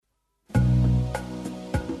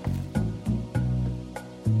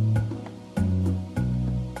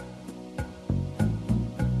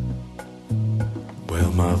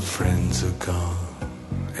All my friends are gone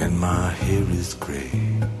and my hair is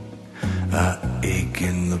grey. I ache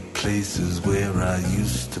in the places where I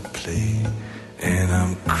used to play. And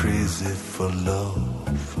I'm crazy for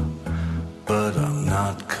love, but I'm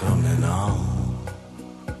not coming on.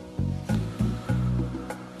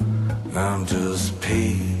 I'm just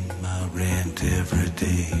paying my rent every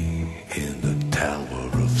day in the Tower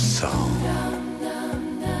of Song.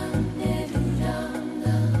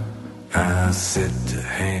 I said to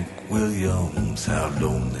Hank Williams, how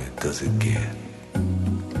lonely does it get?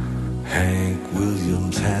 Hank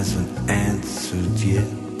Williams hasn't answered yet,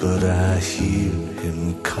 but I hear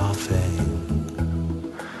him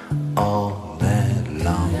coughing all night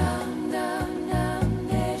long.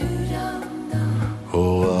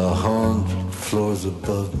 Oh, 100 floors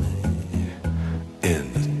above me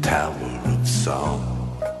in the Tower of Song.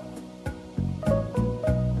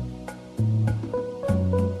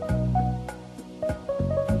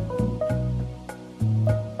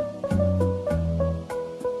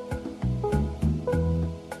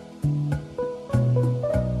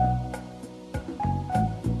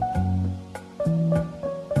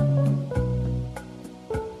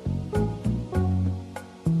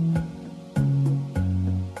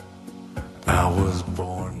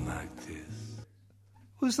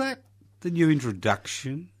 Was that the new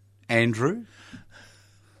introduction, Andrew?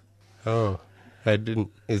 Oh, I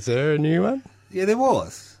didn't. Is there a new one? Yeah, there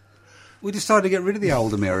was. We decided to get rid of the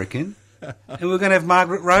old American, and we're going to have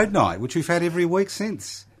Margaret Road Night, which we've had every week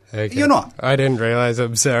since. Okay. You're not. I didn't realise.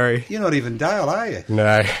 I'm sorry. You're not even Dale, are you?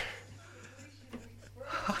 No.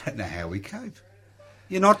 I don't know how we cope.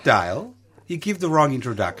 You're not Dale. You give the wrong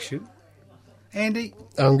introduction. Andy,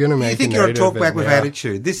 I'm going to make. You think a you're a note talk of it back with now.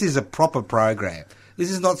 attitude? This is a proper program. This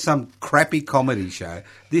is not some crappy comedy show.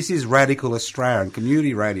 This is Radical Australia and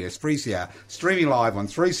Community Radio, 3CR, streaming live on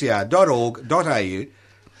 3cr.org.au,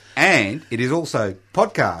 and it is also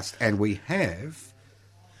podcast. And we have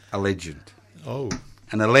a legend. Oh.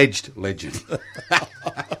 An alleged legend.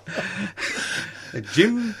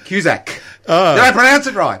 Jim Cusack. Oh. Did I pronounce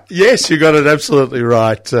it right? Yes, you got it absolutely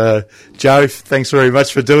right. Joe, thanks very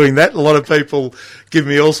much for doing that. A lot of people give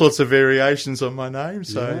me all sorts of variations on my name,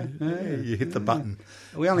 so you hit the button.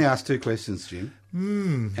 We only asked 2 questions, Jim.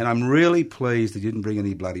 And I'm really pleased that you didn't bring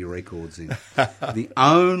any bloody records in. The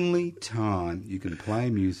only time you can play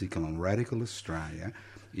music on Radical Australia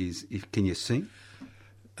is can you sing?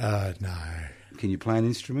 No. Can you play an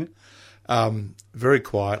instrument? Very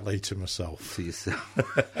quietly to myself. To yourself.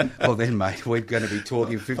 Well then, mate, we're going to be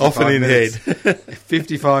talking 55 Often in minutes. head.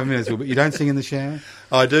 55 minutes. But you don't sing in the shower?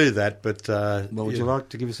 I do that, but... well, would you like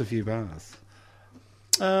to give us a few bars?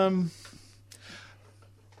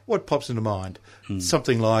 What pops into mind?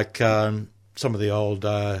 Something like some of the old...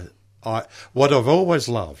 what I've always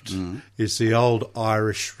loved is the old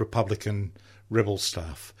Irish Republican rebel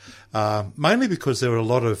stuff. Mainly because there were a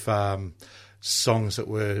lot of... songs that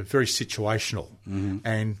were very situational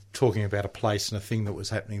and talking about a place and a thing that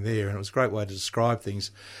was happening there, and it was a great way to describe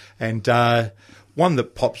things. And one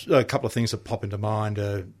that a couple of things that pop into mind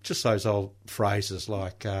are just those old phrases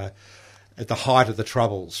like at the height of the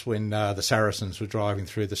Troubles, when the Saracens were driving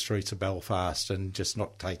through the streets of Belfast and just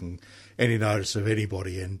not taking any notice of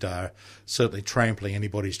anybody and certainly trampling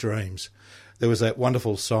anybody's dreams. There was that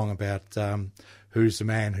wonderful song about who's the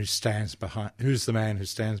man who stands behind the man who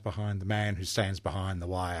stands behind the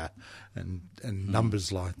wire, and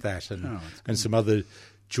numbers like that, and some other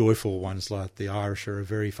joyful ones like the Irish are a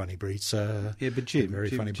very funny breed. Yeah, but Jim,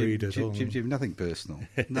 funny breed at all. Jim, nothing personal,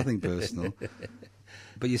 nothing personal.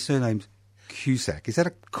 But your surname's Cusack. Is that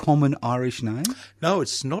a common Irish name? No,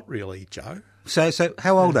 it's not really, Joe. So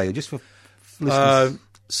how old are you? Just for listeners.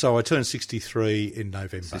 So I turned 63 in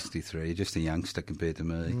November. 63. You're just a youngster compared to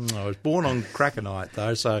me. I was born on Cracker Night,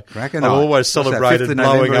 though, so Cracker I've Night. always celebrated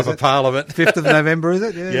blowing up a parliament. 5th of November, is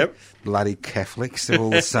it? Yeah. Yep. Bloody Catholics, they're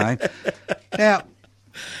all the same. Now,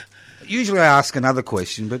 usually I ask another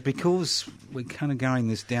question, but because we're kind of going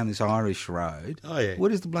down this Irish road, where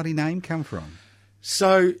does the bloody name come from?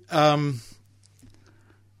 So,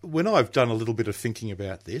 when I've done a little bit of thinking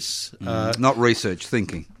about this... not research,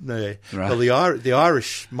 thinking. Yeah. Right. Well, the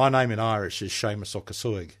Irish... My name in Irish is Seamus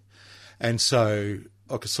Okasoig. And so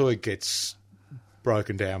Okasoig gets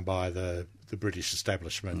broken down by the British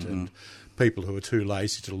establishment and people who are too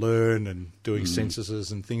lazy to learn and doing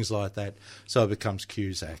censuses and things like that. So it becomes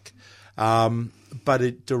Cusack. But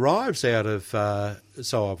it derives out of...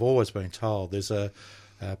 so I've always been told there's a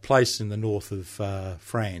place in the north of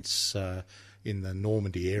France... in the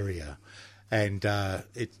Normandy area, and I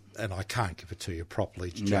can't give it to you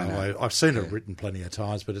properly, Joe. No. I've seen it written plenty of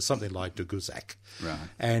times, but it's something like de Guzac. Right.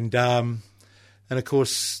 And And, of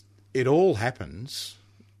course, it all happens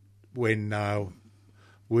when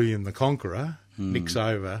William the Conqueror nicks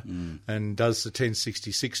over and does the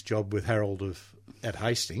 1066 job with Harold at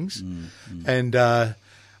Hastings. And I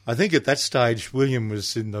think at that stage, William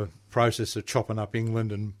was in the process of chopping up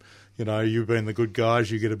England and, you've been the good guys,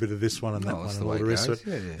 you get a bit of this one and that one and all the rest of it.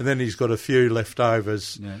 Yeah. And then he's got a few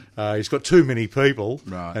leftovers. Yeah. He's got too many people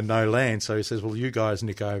and no land, so he says, well, you guys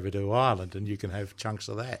nick over to Ireland and you can have chunks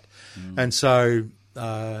of that. And so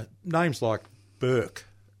names like Burke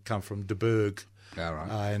come from de Burgh. All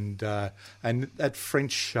right. And that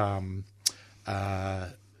French for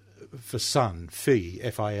son, fille,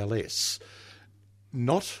 F-A-L-S,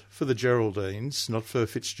 not for the Geraldines, not for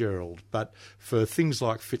Fitzgerald, but for things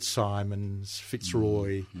like Fitzsimons,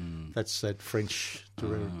 Fitzroy. That's that French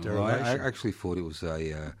derivation. Well, I actually thought it was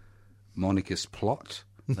a monarchist plot.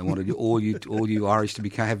 They wanted all you Irish to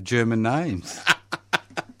have German names.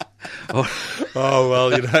 Oh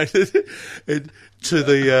well, to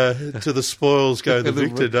the spoils go the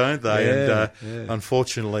victor, don't they? Yeah, and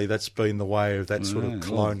unfortunately, that's been the way of that sort of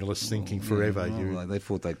colonialist thinking forever. They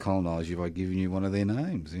thought they'd colonise you by giving you one of their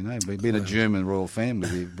names. Being a German royal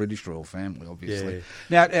family, the British royal family, obviously.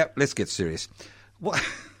 Yeah. Now, let's get serious.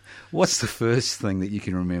 What's the first thing that you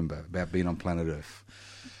can remember about being on planet Earth?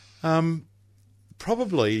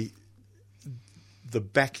 Probably the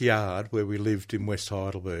backyard where we lived in West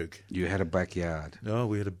Heidelberg. You had a backyard. No,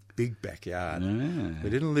 we had a big backyard. Yeah. We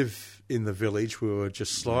didn't live in the village. We were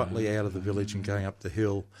just slightly out of the village and going up the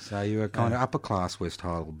hill. So you were kind of upper class West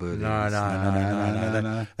Heidelberg.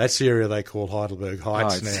 No. That's the area they call Heidelberg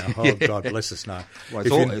Heights now. Oh, God bless us, no.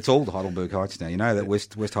 Well, it's all the Heidelberg Heights now. You know that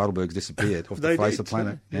West Heidelberg's disappeared off the face of the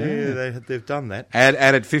planet. Yeah, they've done that.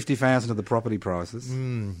 Added 50,000 to the property prices.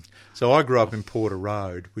 So I grew up in Porter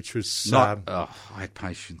Road, which was... I had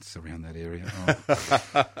patience around that area.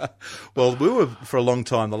 Oh. Well, we were, for a long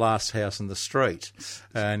time, the last house in the street.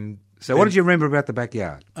 And so what did you remember about the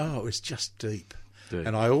backyard? Oh, it was just deep.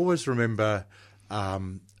 And I always remember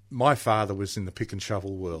my father was in the pick and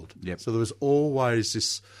shovel world. Yep. So there was always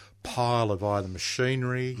this pile of either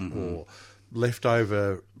machinery or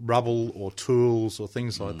leftover rubble or tools or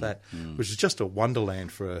things like that, which is just a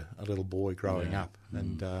wonderland for a little boy growing up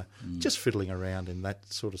and just fiddling around in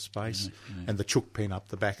that sort of space. And the chook pen up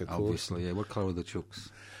the back, of course. Obviously, yeah. What colour were the chooks?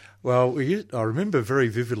 Well, I remember very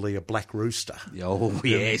vividly a black rooster. Oh,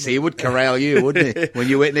 yes, he would corral you, wouldn't he, when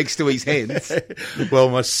you went next to his hens?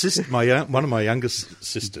 Well, one of my youngest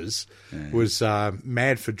sisters was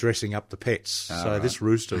mad for dressing up the pets. This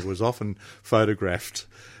rooster was often photographed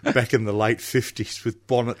back in the late 50s with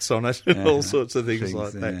bonnets on it and all sorts of things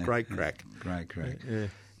like that. Yeah. Great crack. Great crack. Yeah.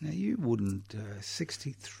 Now, you wouldn't,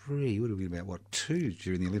 63, would have been about, 2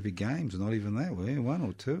 during the Olympic Games, not even that, were you? 1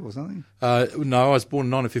 or 2 or something? No, I was born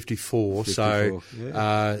in 1954, so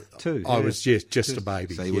 2. I was just a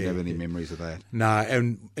baby. So you wouldn't have any memories of that? No,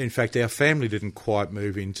 and in fact, our family didn't quite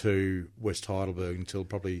move into West Heidelberg until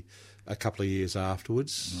probably a couple of years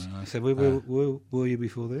afterwards. Right. So where were you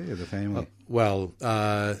before there, the family?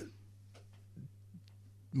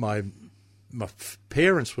 My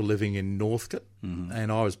parents were living in Northcote,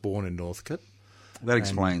 and I was born in Northcote. That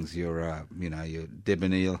explains your, your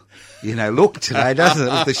debonair, look today, doesn't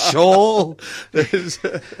it? With the shawl.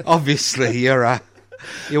 Obviously, you're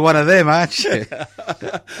one of them, aren't you?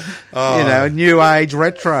 New age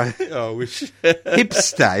retro. I wish.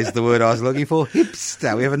 Hipster is the word I was looking for.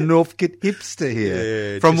 Hipster. We have a Northcote hipster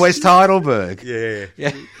here from West Heidelberg.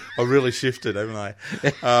 Yeah. I really shifted, haven't I?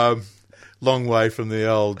 Long way from the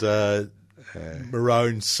old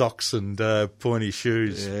maroon socks and pointy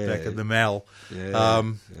shoes back at the Mall.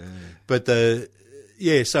 But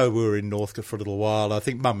so we were in Northcote for a little while. I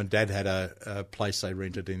think Mum and Dad had a place they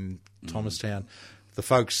rented in Thomastown. The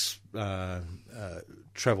folks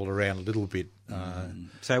travelled around a little bit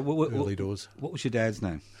early doors. What was your dad's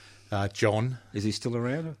name? John. Is he still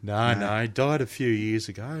around? No, he died a few years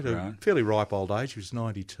ago at a fairly ripe old age. He was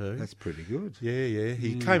 92. That's pretty good. Yeah.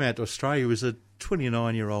 He came out to Australia. He was a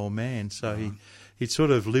 29-year-old man, so he'd sort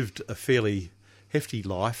of lived a fairly hefty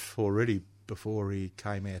life already before he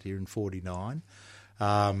came out here in 49.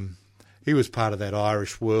 He was part of that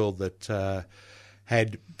Irish world that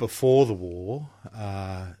had, before the war,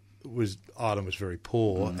 Ireland was very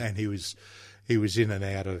poor, and he was in and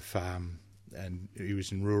out of... and he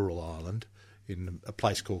was in rural Ireland, in a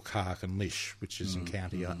place called Carrick-on-Laois, which is in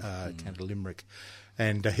County Limerick,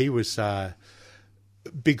 and he was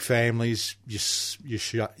big families. You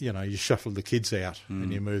shuffle the kids out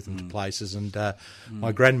and you move them to places. And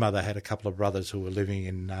my grandmother had a couple of brothers who were living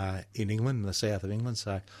in England, in the south of England.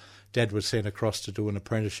 So Dad was sent across to do an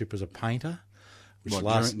apprenticeship as a painter. which What,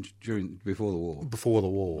 lasted before the war? before the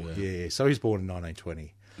war. Yeah. So he was born in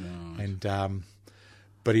 1920, and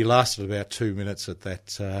but he lasted about 2 minutes at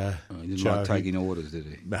that. He didn't show. like taking orders, did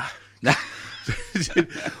he? Nah.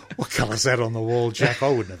 What colour's that on the wall, Jack? I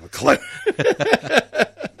wouldn't have a clue.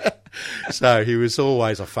 So he was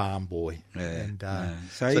always a farm boy. And,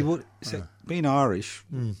 being Irish,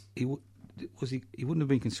 he wouldn't have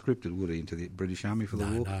been conscripted, would he, into the British Army for the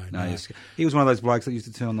war? No. He was one of those blokes that used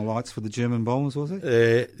to turn on the lights for the German bombers, was he?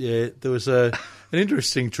 Yeah, there was an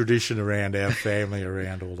interesting tradition around our family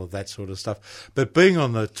around all of that sort of stuff. But being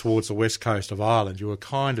towards the west coast of Ireland, you were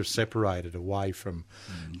kind of separated away from,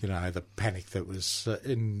 the panic that was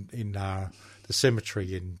in the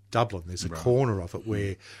cemetery in Dublin. There's a corner of it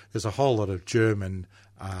where there's a whole lot of German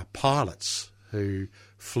pilots who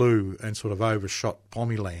flew and sort of overshot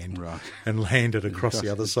Pommyland and landed across the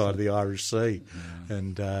other side of the Irish Sea.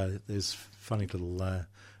 And there's funny little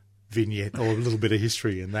vignette or a little bit of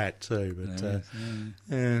history in that too.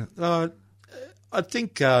 But I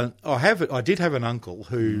think I did have an uncle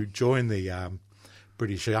who joined the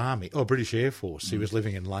British Army or British Air Force. He was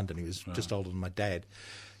living in London. He was just older than my dad,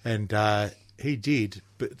 and he did.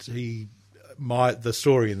 But the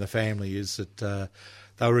story in the family is that.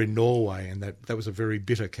 They were in Norway, and that was a very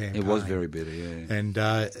bitter campaign. It was very bitter, yeah.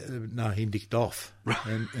 And he nicked off,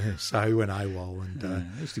 and so he went AWOL.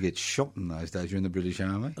 And he used to get shot in those days during the British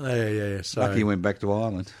Army. Yeah. So lucky he went back to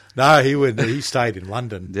Ireland. No, he stayed in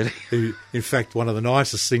London. Did he? In fact, one of the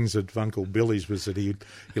nicest things at Uncle Billy's was that he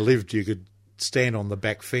lived. You could stand on the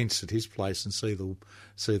back fence at his place and see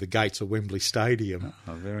the gates of Wembley Stadium.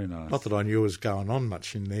 Oh, very nice. Not that I knew what was going on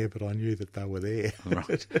much in there, but I knew that they were there.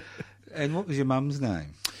 Right. And what was your mum's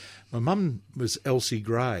name? My mum was Elsie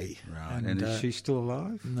Gray. Right. And is she still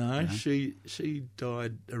alive? No, she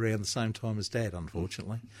died around the same time as Dad,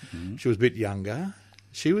 unfortunately. Mm-hmm. She was a bit younger.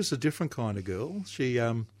 She was a different kind of girl. She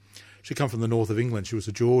come from the north of England. She was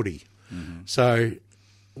a Geordie. Mm-hmm. So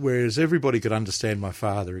whereas everybody could understand my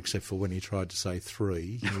father except for when he tried to say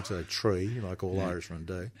three, he would say tree, like all Irishmen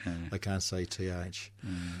do. Yeah. They can't say TH.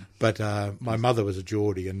 But my mother was a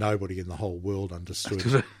Geordie and nobody in the whole world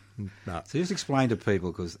understood. No. So just explain to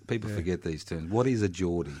people, because people forget these terms. What is a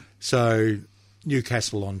Geordie? So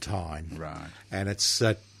Newcastle on Tyne. Right. And it's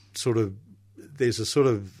that sort of, there's a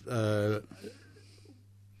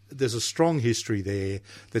strong history there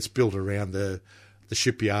that's built around the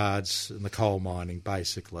shipyards and the coal mining,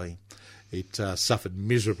 basically. It suffered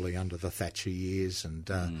miserably under the Thatcher years, and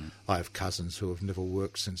I have cousins who have never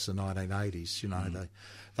worked since the 1980s. You know,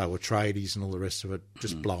 they were tradies and all the rest of it,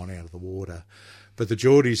 just blown out of the water. But the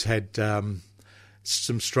Geordies had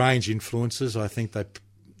some strange influences. I think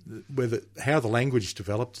how the language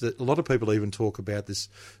developed. A lot of people even talk about this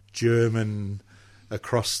German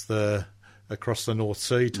across the North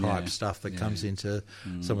Sea type stuff that comes into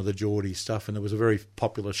some of the Geordie stuff. And there was a very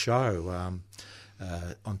popular show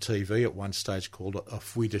on TV at one stage called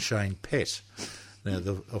Auf Wiedersehen Pet. Now,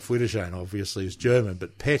 the Auf Wiedersehen obviously is German,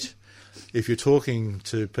 but Pet, if you're talking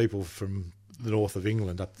to people from the north of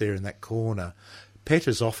England up there in that corner, Pet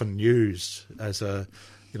is often used as a,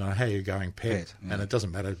 how you going, pet? And it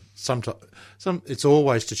doesn't matter. It's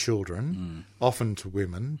always to children, often to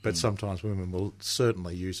women, but sometimes women will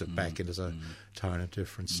certainly use it back as a tone of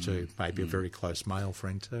difference to maybe a very close male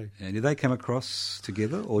friend too. And did they come across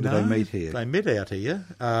together, or did they meet here? They met out here.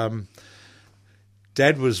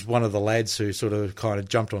 Dad was one of the lads who sort of kind of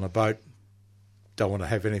jumped on a boat. Don't want to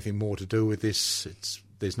have anything more to do with this.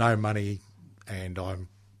 There's no money, and I'm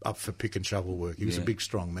up for pick and shovel work. He was a big,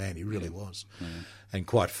 strong man. He really was, and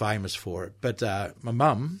quite famous for it. But my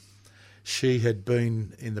mum, she had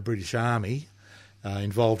been in the British Army,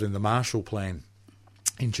 involved in the Marshall Plan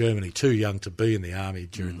in Germany, too young to be in the army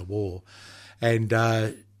during the war. And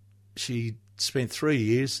she spent 3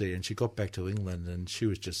 years there, and she got back to England, and she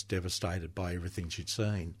was just devastated by everything she'd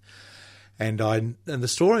seen. And the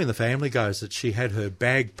story in the family goes that she had her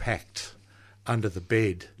bag packed under the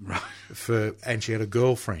bed, and she had a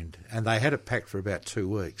girlfriend, and they had it packed for about 2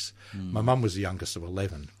 weeks. My mum was the youngest of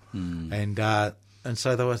 11, and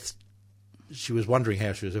so she was wondering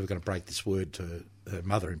how she was ever going to break this word to her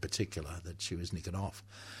mother in particular, that she was nicking off.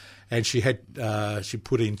 And she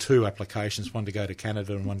put in 2 applications, one to go to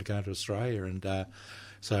Canada and one to go to Australia, and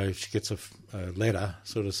so she gets a letter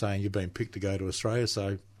sort of saying you've been picked to go to Australia,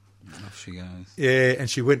 so off she goes. Yeah, and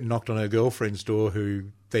she went and knocked on her girlfriend's door, who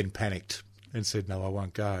then panicked and said, no, I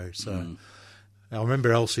won't go. So I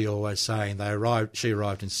remember Elsie always saying she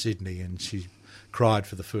arrived in Sydney and she cried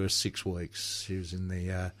for the first 6 weeks. She was in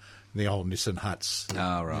the old Nissan huts that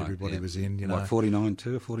everybody was in. 49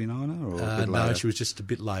 too, a 49er? Or a bit later? No, she was just a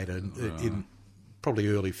bit later. probably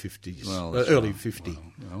early 50s, Well, early 50.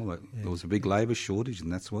 There was a big labour shortage,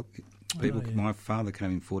 and that's what people. My father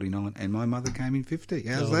came in 49, and my mother came in 50.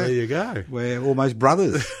 How's that? There you go. We're almost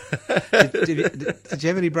brothers. Did you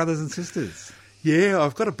have any brothers and sisters? Yeah,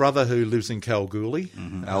 I've got a brother who lives in Kalgoorlie.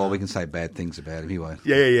 Mm-hmm. Oh, well, we can say bad things about him. He won't.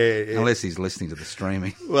 Yeah. Unless he's listening to the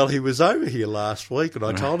streaming. Well, he was over here last week, and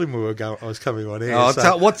I told him I was coming on air.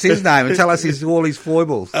 Oh, what's his name? And tell us all his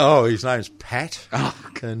foibles. Oh, his name's Pat. Oh,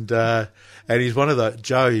 and he's one of the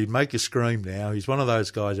Joe. He'd make you scream now. He's one of those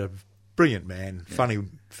guys, a brilliant man, funny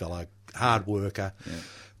fellow, hard worker. Yeah.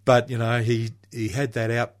 But he had that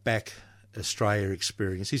outback Australia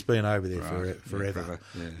experience. He's been over there forever.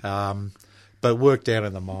 Yeah. But worked out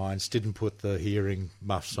in the mines, didn't put the hearing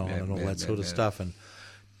muffs on and all that sort of stuff, and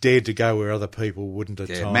dared to go where other people wouldn't at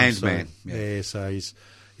times. Man's man. Yeah, so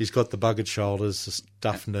he's got the buggered shoulders, the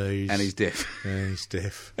stuffed knees. And he's deaf. Yeah, he's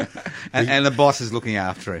deaf. and the boss is looking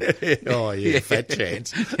after him. Oh, yeah, fat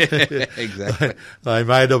chance. Exactly. They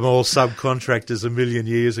made them all subcontractors a million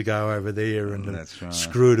years ago over there and that's right.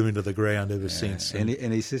 Screwed them into the ground ever since.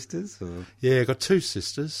 Any sisters? Or? Yeah, I got two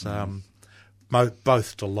sisters.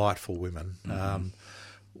 Both delightful women.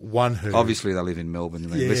 One who obviously they live in Melbourne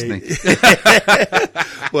and they're listening.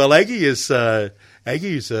 Well, Aggie's been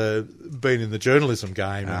in the journalism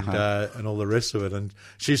game and all the rest of it, and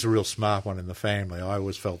she's a real smart one in the family. I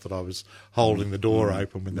always felt that I was holding the door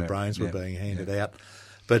open when the brains were being handed out.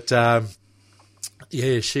 But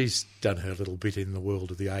she's done her little bit in the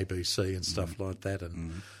world of the ABC and stuff like that,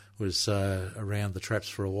 and was around the traps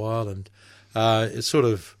for a while, and it's sort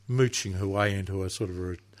of mooching her way into a sort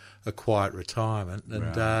of a quiet retirement.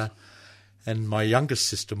 And my youngest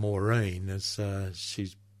sister, Maureen,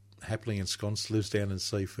 she's happily ensconced, lives down in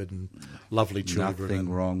Seaford, and lovely children. Nothing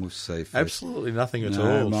wrong with Seaford. Absolutely nothing at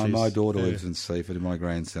all. My daughter lives in Seaford, and my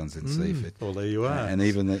grandson's in Seaford. Well, there you are. And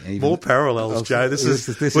even more parallels, Joe.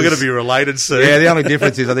 We're going to be related soon. Yeah, the only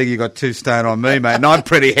difference is I think you got 2 stone on me, mate, and I'm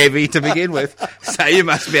pretty heavy to begin with, so you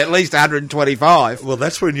must be at least 125. Well,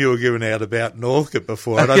 that's when you were giving out about Northcote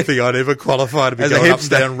before. I don't think I'd ever qualify to be going up and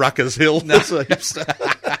down Ruckers Hill. No.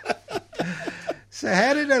 So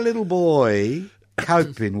how did a little boy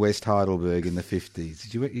cope in West Heidelberg in the 50s?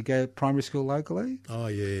 Did you go primary school locally? Oh,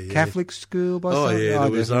 yeah. Catholic school by something?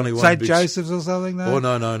 There was only one. St. Joseph's or something, though? Oh,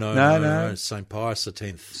 no. St. Pius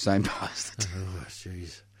X. St. Pius X. Oh,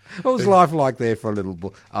 jeez. What was life like there for a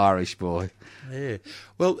little Irish boy? Yeah.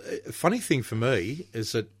 Well, funny thing for me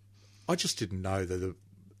is that I just didn't know that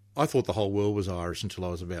I thought the whole world was Irish until I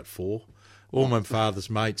was about 4. All my father's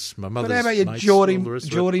mates, my mother's mates. But how about your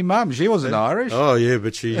Geordie mum? She wasn't Irish. Oh, yeah,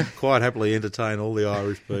 but she quite happily entertained all the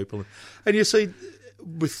Irish people. And you see,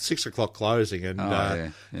 with 6 o'clock closing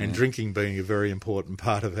and drinking being a very important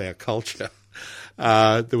part of our culture,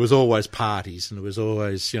 there was always parties and there was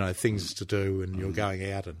always, things to do, and you were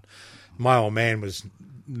going out. And my old man was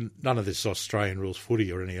none of this Australian rules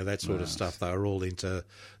footy or any of that sort of stuff. They were all into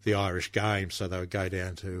the Irish game, so they would go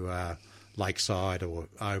down to Lakeside or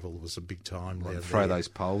Oval was a big time. Throw those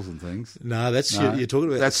poles and things. No, you're talking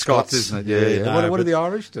about. That's Scots, isn't it? Yeah. No, what do the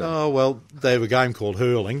Irish do? Oh, well, they have a game called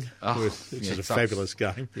hurling, which is a fabulous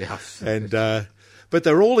game. Yeah. And but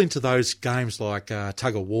they're all into those games like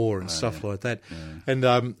tug of war and stuff like that. Yeah.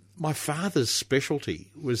 And my father's specialty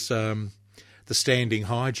was the standing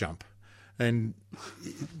high jump, and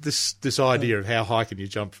this idea of how high can you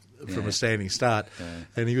jump from a standing start,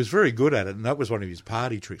 and he was very good at it, and that was one of his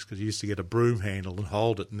party tricks, because he used to get a broom handle and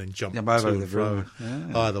hold it and then jump over the broom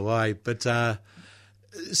either way. But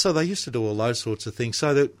so they used to do all those sorts of things,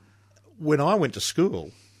 so that when I went to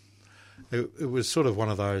school, it was sort of one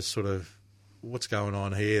of those sort of, what's going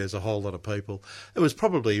on here? There's a whole lot of people. It was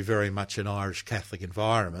probably very much an Irish Catholic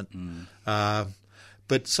environment,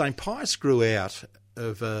 but St. Pius grew out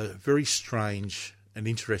of a very strange and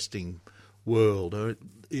interesting world.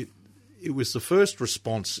 It was the first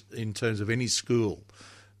response in terms of any school,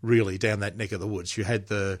 really, down that neck of the woods. You had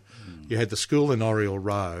the school in Oriel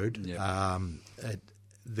Road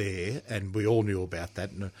there, and we all knew about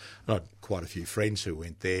that. And I had quite a few friends who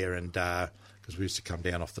went there, and because we used to come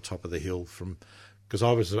down off the top of the hill because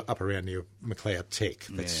I was up around near McLeod Tech.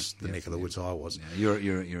 That's the neck of the woods I was. Yeah,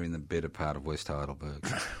 you're in the better part of West Heidelberg.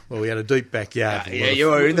 Well, we had a deep backyard.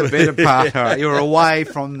 You were in the better part. Right. You were away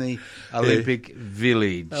from the Olympic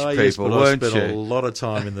Village, people, weren't you? I spent a lot of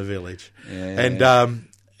time in the village. And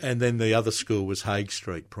then the other school was Hague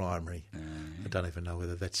Street Primary. I don't even know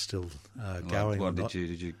whether that's still going. What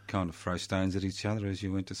did you kind of throw stones at each other as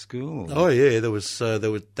you went to school? Or? Oh yeah, there was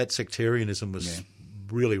that sectarianism was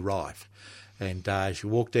really rife. And as you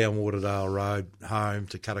walk down Waterdale Road home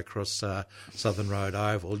to cut across Southern Road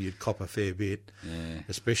Oval, you'd cop a fair bit,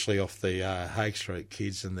 especially off the Hague Street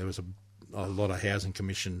kids. And there was a lot of housing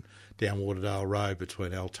commission down Waterdale Road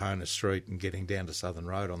between Altona Street and getting down to Southern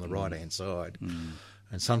Road on the right-hand side.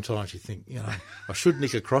 And sometimes you think, I should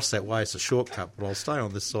nick across that way. It's a shortcut, but I'll stay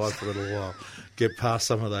on this side for a little while, get past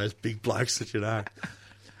some of those big blokes that you know.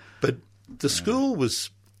 But the school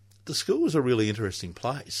was a really interesting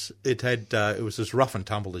place. It had it was as rough and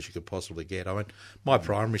tumble as you could possibly get. I went my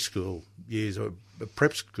primary school years, a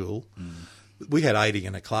prep school. We had 80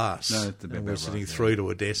 in a class. No, that's and we were about sitting right, through to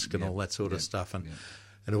a desk and all that sort of stuff. And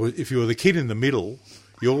it was, if you were the kid in the middle,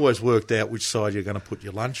 you always worked out which side you're going to put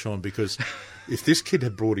your lunch on, because if this kid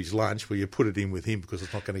had brought his lunch, well, you put it in with him because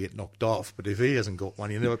it's not going to get knocked off. But if he hasn't got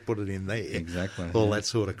one, you never put it in there. Exactly. All that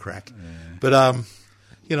sort of crack. But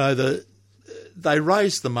they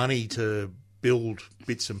raised the money to build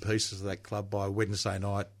bits and pieces of that club by Wednesday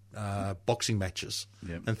night boxing matches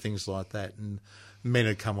and things like that. And men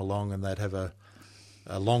would come along and they'd have a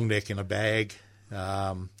long neck in a bag,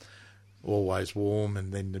 always warm,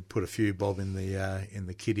 and then they'd put a few bob in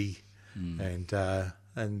the kitty, and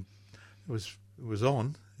it was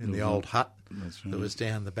on in the old hut that was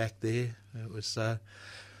down the back there. It was.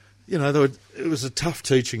 It was a tough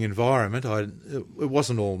teaching environment. It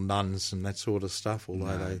wasn't all nuns and that sort of stuff,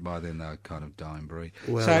 although by then they were kind of dying breed.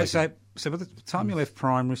 Well, so by the time you left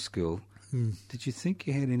primary school, did you think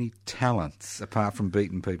you had any talents apart from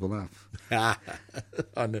beating people up? I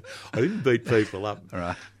didn't beat people up,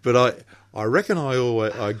 Right. But I reckon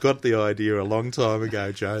I got the idea a long time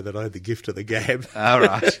ago, Joe, that I had the gift of the gab. All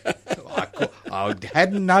right. I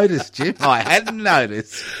hadn't noticed, Jim. I hadn't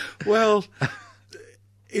noticed. Well,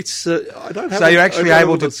 it's I don't have. So you're actually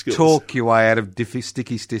able to skills. talk your way out of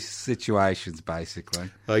sticky situations, basically.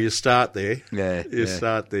 Oh, you start there. Yeah.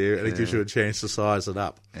 Start there, and it gives you a chance to size it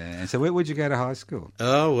up. And so where would you go to high school?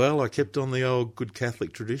 Oh, well, I kept on the old good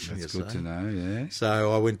Catholic tradition. That's you good say. to know, yeah.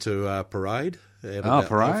 So I went to Parade. Out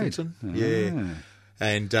Parade. Alphington. Yeah.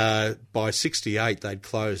 And by 1968, they'd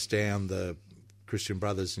closed down the Christian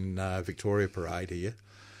Brothers in Victoria Parade here,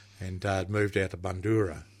 and moved out to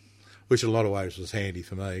Bundoora, which in a lot of ways was handy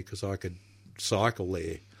for me because I could cycle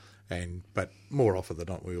there. But more often than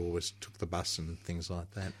not, we always took the bus and things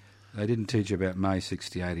like that. They didn't teach you about May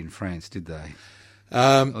 1968 in France, did they?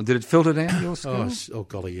 Or did it filter down your school? Oh,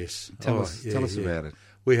 golly, yes. Tell us about it.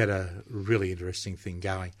 We had a really interesting thing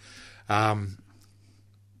going.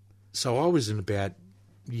 So I was in about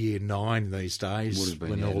year 9 these days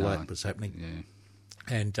when all that was happening. Yeah.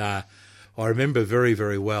 And I remember very,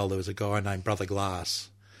 very well there was a guy named Brother Glass.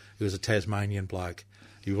 He was a Tasmanian bloke.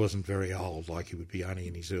 He wasn't very old, like he would be only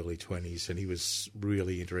in his early 20s, and he was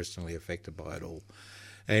really interestingly affected by it all.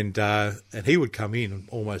 And he would come in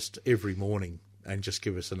almost every morning and just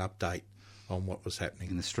give us an update on what was happening.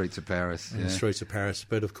 In the streets of Paris. In the streets of Paris.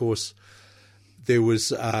 But, of course, there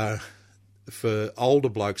was, for older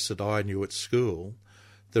blokes that I knew at school,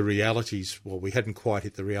 the realities, well, we hadn't quite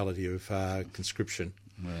hit the reality of conscription.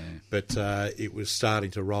 Yeah. But it was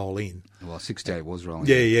starting to roll in. Well, 68 was rolling.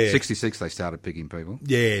 Yeah. 66 they started picking people.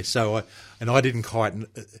 Yeah, so I didn't quite.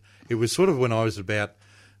 It was sort of when I was about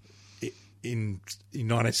in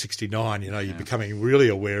 1969. You're becoming really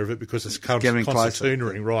aware of it because it's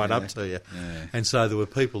concertinaing right up to you. Yeah. And so there were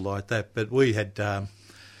people like that. But we had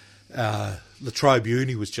La Trobe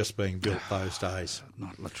Uni was just being built those days.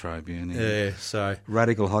 Not La Trobe Uni. Yeah, so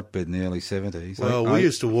radical hotbed in the early 70s. Well, we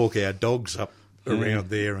used to walk our dogs up around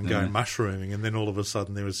there and go mushrooming, and then all of a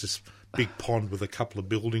sudden there was this big pond with a couple of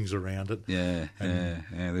buildings around it. Yeah,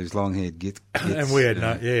 there's long-haired gits. And we had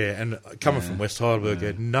and coming from West Heidelberg,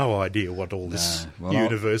 had no idea what all this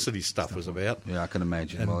university stuff was about. Yeah, I can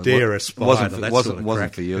imagine. And dare aspire to that wasn't sort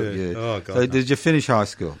of for you. Yeah. Oh, God, so did you finish high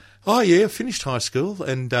school? Oh, yeah, finished high school.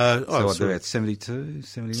 And so what, about 72,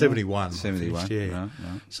 71? 71. 71, finished, right.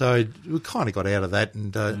 So we kind of got out of that,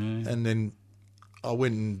 and then I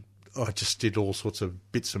went and I just did all sorts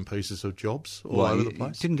of bits and pieces of jobs all over the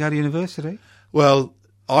place. Didn't go to university? Well,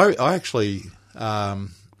 I actually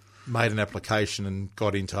made an application and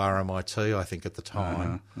got into RMIT, I think, at the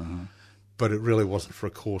time. But it really wasn't for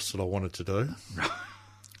a course that I wanted to do.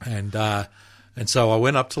 And so I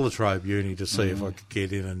went up to La Trobe Uni to see if I could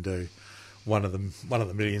get in and do one of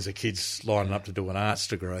the millions of kids lining up to do an arts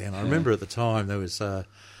degree. And I remember at the time there was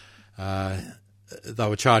they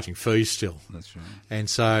were charging fees still. That's right. And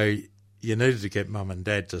so you needed to get mum and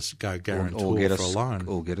dad to go guarantor for a loan.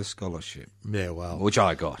 Or get a scholarship. Yeah, well. Which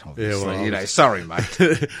I got, obviously. Yeah, well, sorry, mate.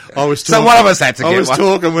 I was talking, so one of us had to get one. I was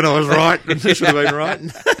talking when I was writing. Should have been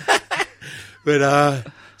writing.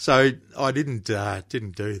 But So I didn't do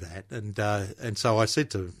that, and so I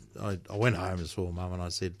said I went home and saw Mum, and I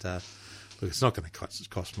said, "Look, it's not going to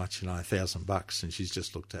cost much, $1,000." And she's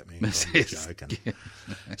just looked at me and gone, "You're joking."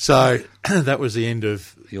 So that was the end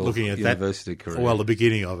of Your looking at university that. career. Well, the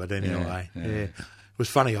beginning of it, anyway. Yeah. It was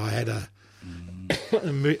funny. I had a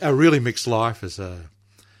really mixed life in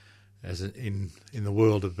the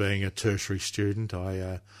world of being a tertiary student.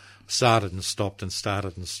 I started and stopped,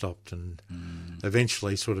 and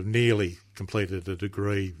eventually sort of nearly completed a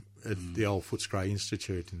degree at the old Footscray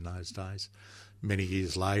Institute in those days, many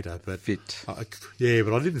years later. But Fit. but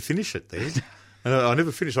I didn't finish it there. And I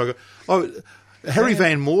never finished. Harry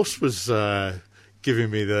Van Morse was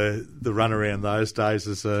giving me the runaround those days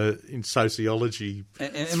as in sociology.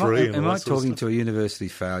 Am I talking to a university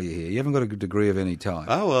failure here? You haven't got a degree of any type.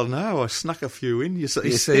 Oh, well, no, I snuck a few in, you see.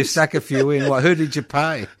 You stuck a few in. Who did you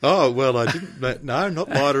pay? Oh, well, I didn't. No, not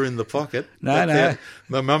lighter in the pocket. No.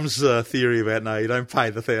 My mum's theory about, you don't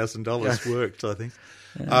pay the $1,000 worked, I think.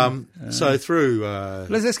 So through...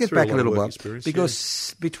 Let's get through back a lot little of work bit, experience,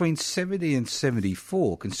 because between 70 and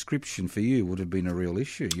 74, conscription for you would have been a real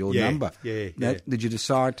issue, your Yeah, number. yeah. Did you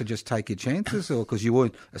decide to just take your chances, or because you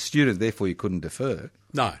weren't a student, therefore you couldn't defer?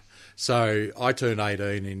 No. So I turned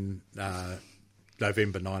 18 in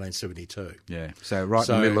November 1972. Yeah. So right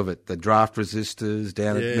in the middle of it, the draft resistors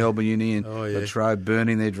down at Melbourne Uni and Latrobe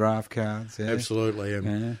burning their draft cards. Yeah. Absolutely.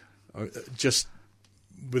 And just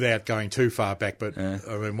without going too far back, but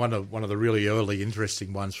I mean, one of the really early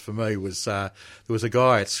interesting ones for me was there was a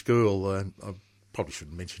guy at school. I probably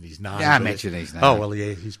shouldn't mention his name. Yeah, mention his name. Oh well,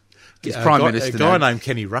 yeah, he's Prime Minister. A guy named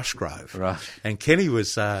Kenny Rushgrove. Right. And Kenny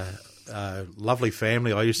was a lovely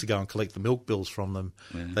family. I used to go and collect the milk bills from them.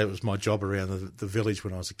 Yeah. That was my job around the village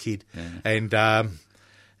when I was a kid. Yeah. And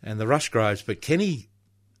the Rushgroves. But Kenny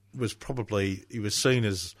was he was seen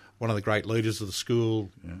as one of the great leaders of the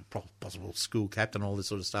school, possible school captain, all this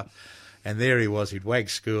sort of stuff. And there he was, he'd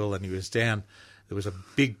wagged school, and he was down. There was a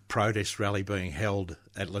big protest rally being held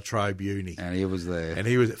at Latrobe Uni. And he was there. And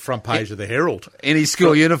he was at front page of the Herald. In his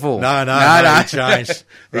school uniform? No, he changed.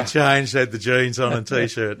 He changed, had the jeans on and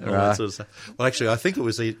T-shirt and all that sort of stuff. Well, actually, I think it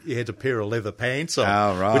was he had a pair of leather pants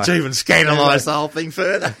on, which even scandalised the whole thing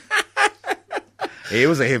further. He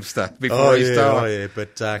was a hipster before his time. Oh, yeah,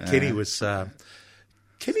 but Kenny was...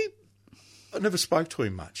 Kenny, I never spoke to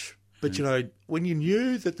him much. But, when you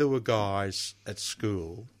knew that there were guys at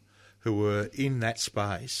school who were in that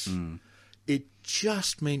space, it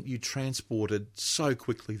just meant you transported so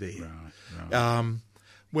quickly there. Right.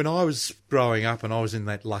 When I was growing up and I was in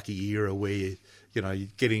that lucky era where, you're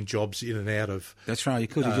getting jobs in and out of... That's right, you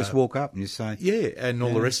could just walk up and you say... Yeah, and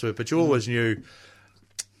all the rest of it. But you always knew...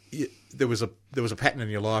 There was a pattern in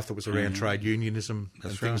your life that was around trade unionism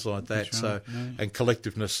and things like that. So and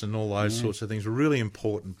collectiveness and all those sorts of things were really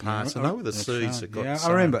important parts. And they were the seeds that got. Yeah,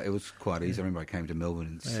 I remember it was quite easy. I remember I came to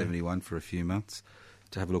Melbourne in '71 for a few months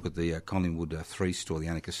to have a look at the Collingwood 3 store, the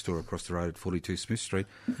anarchist store across the road at 42 Smith Street.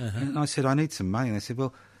 And I said, I need some money. And they said,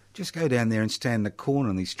 well, just go down there and stand in the corner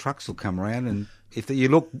and these trucks will come around, and if you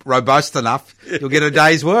look robust enough, you'll get a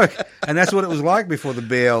day's work. And that's what it was like before the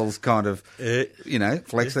BLs kind of,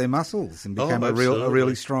 flexed their muscles and became a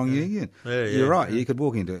really strong union. Yeah, You're right. You could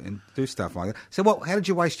walk into it and do stuff like that. So how did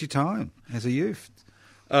you waste your time as a youth?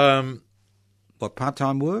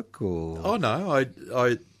 Part-time work or? Oh, no.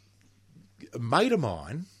 A mate of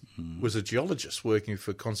mine was a geologist working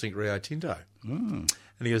for Consink Rio Tinto. And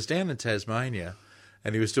he was down in Tasmania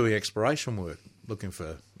and he was doing exploration work, looking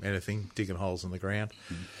for anything, digging holes in the ground.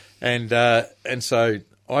 And so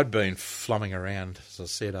I'd been flumming around, as I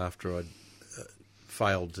said, after I'd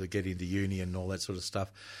failed to get into uni and all that sort of stuff,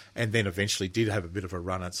 and then eventually did have a bit of a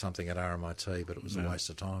run at something at RMIT, but it was a waste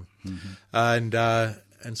of time. And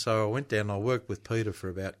so I went down and I worked with Peter for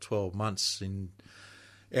about 12 months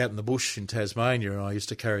out in the bush in Tasmania, and I used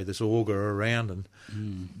to carry this auger around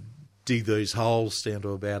and dig these holes down to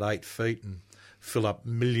about 8 feet and fill up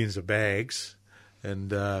millions of bags,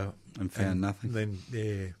 and found nothing.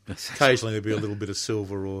 Then occasionally there'd be a little bit of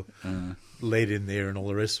silver or lead in there and all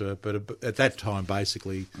the rest of it. But at that time,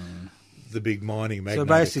 basically, the big mining magnate. So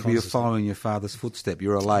basically, you're following your father's footstep.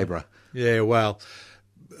 You're a labourer. Yeah, well,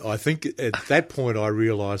 I think at that point I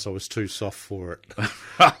realised I was too soft for it.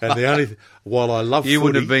 And while I love you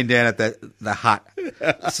wouldn't have been down at the hut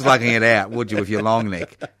slugging it out, would you, with your long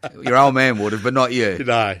neck? Your old man would have, but not you.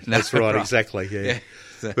 No, that's right, exactly. Yeah.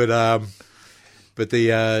 So. But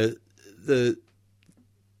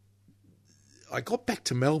I got back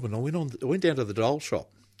to Melbourne. I went down to the Dole shop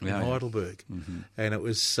in Heidelberg, and it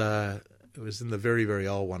was in the very, very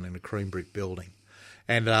old one in a cream brick building,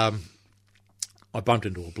 and I bumped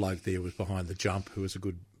into a bloke there who was behind the jump, who was a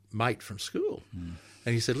good mate from school.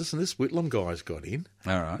 And he said, listen, this Whitlam guy's got in.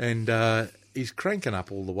 All right. And he's cranking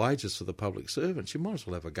up all the wages for the public servants. You might as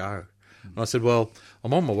well have a go. And I said, well,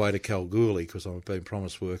 I'm on my way to Kalgoorlie because I've been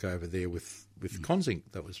promised work over there with Consink.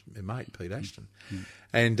 That was my mate, Pete Ashton.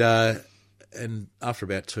 And after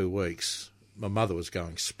about 2 weeks, my mother was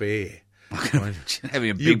going spare. Having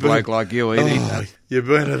a big bloke like you eating. You've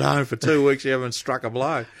been at home for 2 weeks, you haven't struck a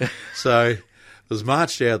blow. So I was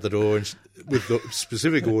marched out the door and with the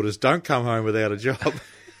specific orders, don't come home without a job.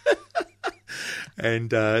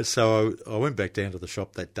 And so I went back down to the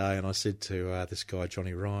shop that day and I said to this guy,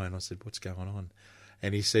 Johnny Ryan, I said, what's going on?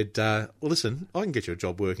 And he said, well, listen, I can get you a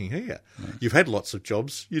job working here. Right. You've had lots of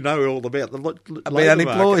jobs. You know all about the labour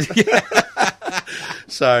market.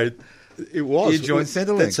 So it was. You joined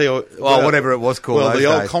Centrelink. Well, whatever it was called. Well, the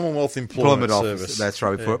old days. Commonwealth Employment Service. That's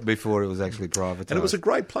right, before it was actually privatised. And it was a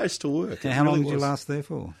great place to work. How long did you last there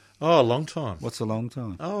for? Oh, a long time. What's a long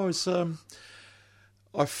time? Oh, it was...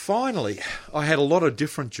 I had a lot of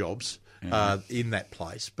different jobs in that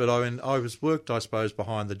place, but I was worked, I suppose,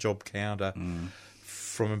 behind the job counter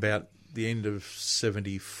from about the end of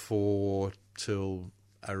 74 till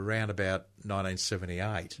around about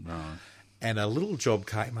 1978. Right. And a little job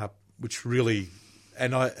came up which really...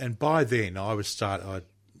 And by then I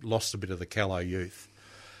lost a bit of the callow youth.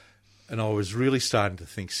 And I was really starting to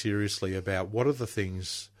think seriously about what are the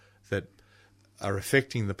things that are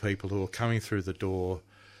affecting the people who are coming through the door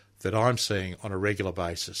that I'm seeing on a regular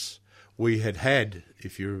basis. We had,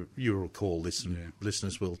 if you recall this, and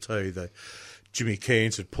listeners will too, the Jimmy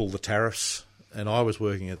Cairns had pulled the tariffs, and I was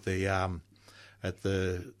working at the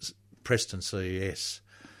Preston CES,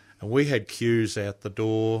 and we had queues out the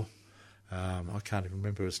door. I can't even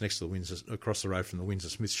remember. It was next to the Windsor, across the road from the Windsor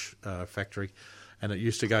Smith factory, and it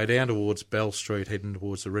used to go down towards Bell Street, heading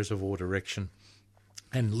towards the reservoir direction,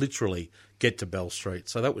 and literally get to Bell Street.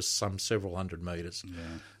 So that was some several hundred metres.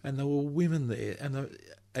 Yeah. And there were women there,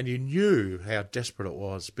 and you knew how desperate it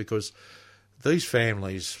was because these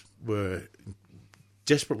families were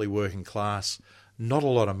desperately working class, not a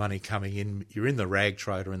lot of money coming in. You're in the rag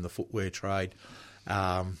trade or in the footwear trade,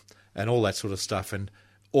 and all that sort of stuff, and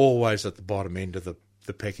always at the bottom end of the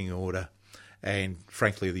pecking order. And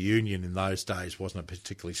frankly, the union in those days wasn't a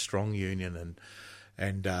particularly strong union,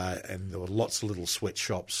 and there were lots of little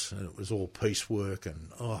sweatshops, and it was all piecework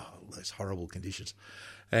and those horrible conditions,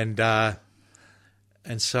 and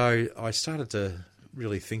so I started to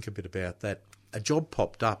really think a bit about that. A job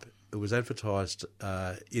popped up. It was advertised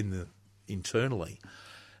internally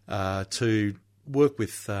to work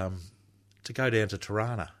with to go down to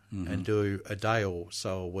Tirana and do a day or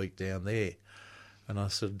so a week down there, and I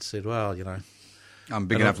said, well, you know. I'm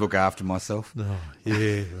big enough to look after myself. Oh,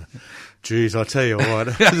 yeah. Geez, I tell you what,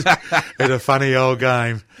 it's a funny old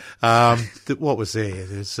game. What was there?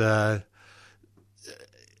 There's, I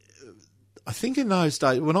think in those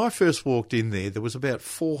days, when I first walked in there was about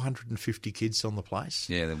 450 kids on the place.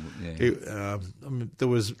 Yeah. There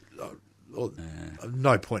was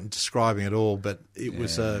no point in describing it all, but it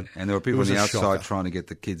was a... And there were people on the outside trying to get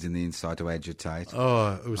the kids in the inside to agitate.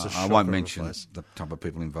 Oh, it was a shocker. I won't mention the type of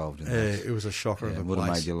people involved in that. It was a shocker of a place. It would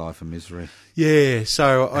have made your life a misery. Yeah,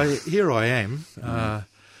 so here I am,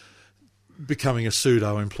 becoming a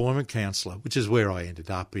pseudo-employment counsellor, which is where I ended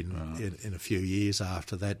up in a few years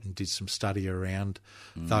after that, and did some study around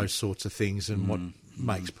those sorts of things and what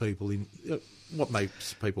makes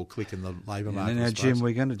people click in the labour market. Now, Jim,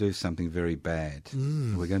 we're going to do something very bad.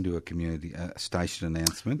 We're going to do a community station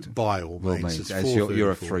announcement. By all means. As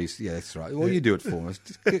you're a free... Yeah, that's right. Well, you do it for us.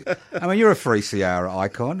 I mean, you're a 3CR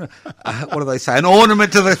icon. What do they say? An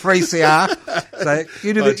ornament to the 3CR. So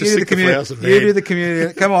you do the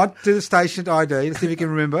community... Come on, do the station ID. Let's see if you can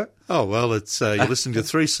remember. Oh, well, it's you're listening to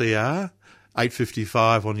 3CR,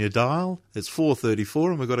 8:55 on your dial. It's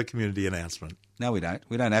 4:34 and we've got a community announcement. No, we don't.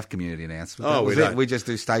 We don't have community announcements. Oh, we don't. We just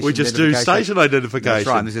do station We just do station identification. That's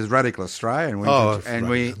right. And this is Radical Australia. And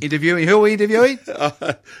we interviewing... Who are we interviewing?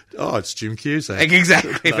 It's Jim Cusack.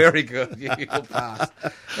 Exactly. Very good. You'll pass.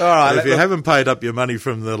 All right. If you haven't paid up your money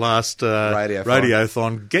from the last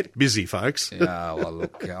Radiothon, get busy, folks. Yeah, well,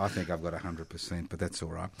 look, I think I've got 100%, but that's all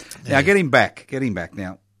right. Now, getting back.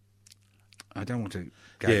 Now, I don't want to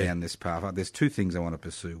go down this path. There's two things I want to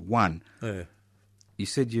pursue. One, you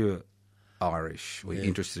said you're Irish, or you're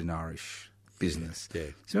interested in Irish business. Yeah.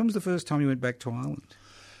 So when was the first time you went back to Ireland?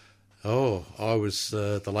 Oh, I was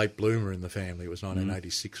the late bloomer in the family. It was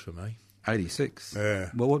 1986 for me. 86? Yeah.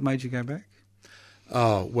 Well, what made you go back?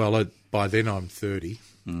 Oh, well, by then I'm 30,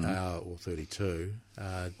 or 32.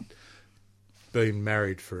 Been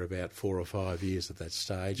married for about 4 or 5 years at that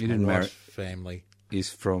stage. You didn't My wife's family is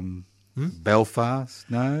from... Belfast?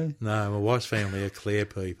 No? No, my wife's family are Clare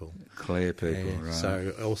people. Clare people, Yeah, right.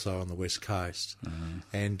 So also on the West Coast.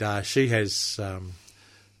 And she has,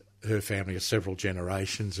 her family is several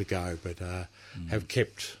generations ago, but have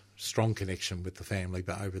kept strong connection with the family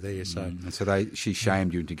but over there. So And so she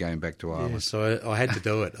shamed you into going back to Ireland. yeah, so I had to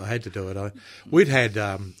do it. We'd had,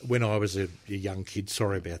 when I was a young kid,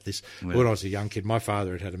 sorry about this, when I was a young kid, my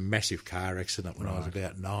father had a massive car accident when I was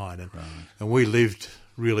about 9, and we lived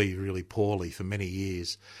really, really poorly for many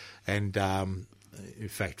years. And in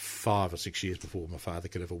fact, 5 or 6 years before my father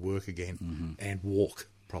could ever work again and walk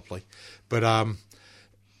properly. But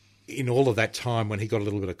in all of that time, when he got a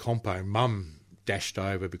little bit of compo, Mum dashed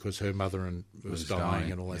over because her mother was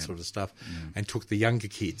dying and all that sort of stuff, and took the younger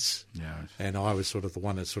kids. Yeah. And I was sort of the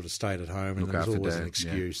one that sort of stayed at home, and Look there was after always Dad. an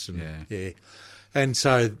excuse. Yeah. And and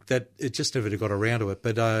so that it just never got around to it.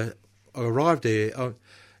 But I arrived there.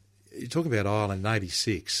 You're talking about Ireland in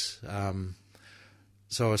 '86.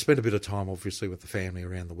 So I spent a bit of time, obviously, with the family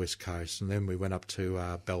around the West Coast, and then we went up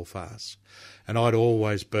to Belfast. And I'd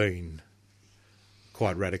always been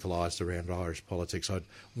quite radicalised around Irish politics.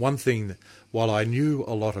 One thing, while I knew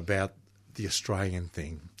a lot about the Australian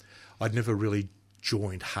thing, I'd never really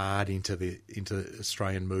joined hard into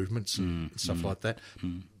Australian movements and stuff like that.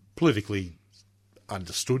 Politically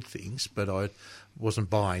understood things, but I wasn't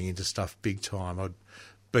buying into stuff big time. I'd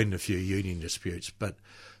been in a few union disputes, but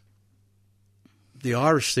the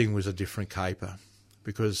Irish thing was a different caper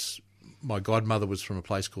because my godmother was from a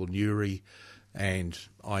place called Newry, and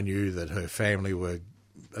I knew that her family were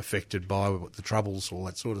affected by the Troubles, all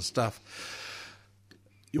that sort of stuff.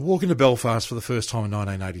 You walk into Belfast for the first time in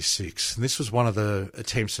 1986, and this was one of the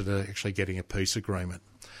attempts at actually getting a peace agreement.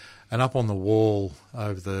 And up on the wall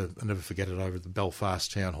I'll never forget it, over the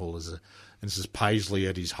Belfast Town Hall, and this is Paisley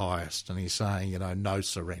at his highest, and he's saying, no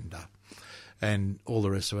surrender, and all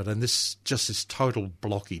the rest of it. And this total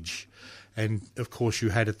blockage. And, of course, you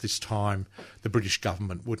had at this time the British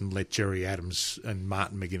government wouldn't let Gerry Adams and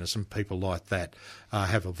Martin McGuinness and people like that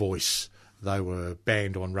have a voice. They were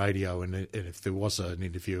banned on radio, and if there was an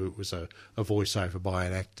interview, it was a voiceover by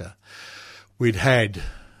an actor. We'd had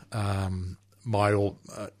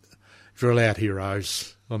drill out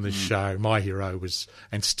heroes on this show. My hero was,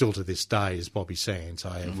 and still to this day, is Bobby Sands.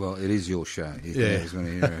 Well, it is your show. Yeah. One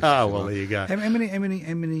of your heroes. Oh, well, there you go. How many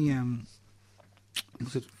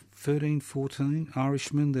was it 13, 14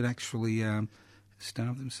 Irishmen that actually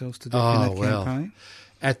starved themselves to death in that campaign?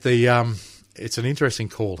 At the it's an interesting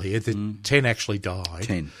call here. 10 actually died.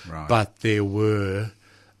 10, right. But there were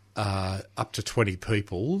up to 20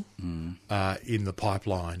 people in the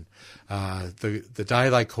pipeline. The day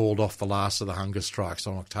they called off the last of the hunger strikes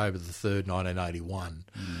on October the 3rd, 1981,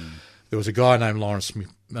 there was a guy named Lawrence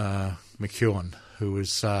McEwen who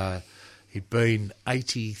was... he'd been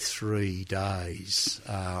 83 days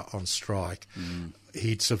on strike.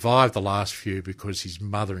 He'd survived the last few because his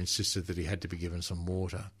mother insisted that he had to be given some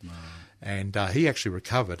water. And he actually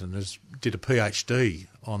recovered and did a PhD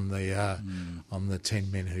on the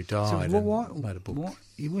 10 men who died. So and made a book.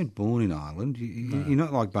 You weren't born in Ireland. You're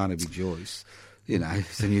not like Barnaby Joyce.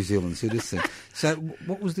 He's a New Zealand citizen. So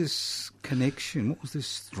what was this connection? What was this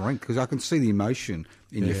strength? Because I can see the emotion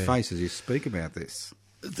in your face as you speak about this.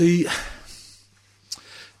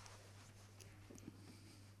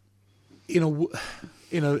 In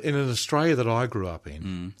an Australia that I grew up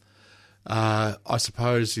in, I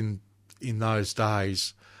suppose in those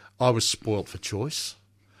days I was spoilt for choice,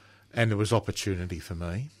 and there was opportunity for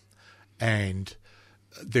me, and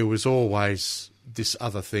there was always this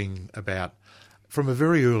other thing about, from a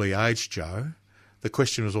very early age, Joe, the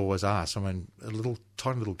question was always asked. I mean, a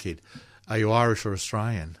tiny little kid, are you Irish or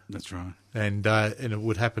Australian? That's right. And it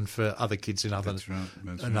would happen for other kids in other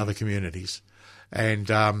other communities, and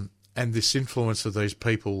this influence of these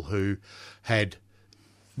people who had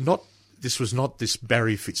not. This was not this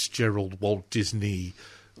Barry Fitzgerald, Walt Disney,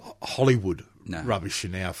 Hollywood rubbish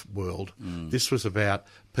in our world. This was about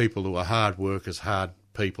people who were hard workers, hard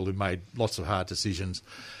people who made lots of hard decisions,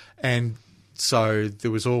 and so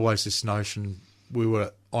there was always this notion we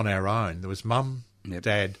were on our own. There was Mum,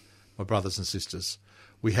 Dad, my brothers and sisters.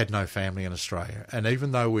 We had no family in Australia. And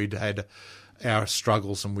even though we'd had our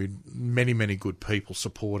struggles and many, many good people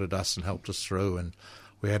supported us and helped us through, and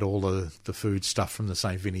we had all the food stuff from the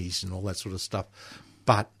St. Vinny's and all that sort of stuff.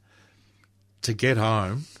 But to get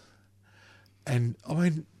home, and I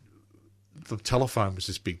mean, the telephone was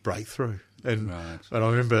this big breakthrough. And I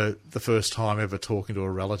remember the first time ever talking to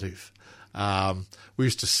a relative. We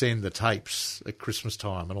used to send the tapes at Christmas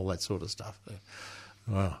time and all that sort of stuff.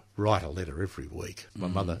 Well, write a letter every week. My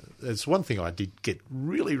mother. It's one thing I did get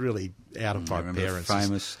really, really out of my Remember parents. the is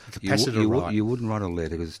famous. the capacity to write. You wouldn't write a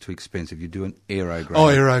letter because it's too expensive. You do an aerogram. Oh,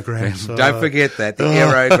 aerograms. Don't forget that the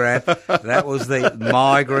aerogram. That was the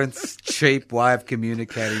migrants' cheap way of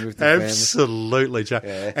communicating with the family. Absolutely, Joe.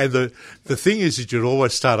 Yeah. And the thing is that you'd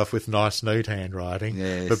always start off with nice, neat handwriting,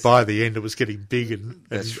 Yes. but by the end it was getting big and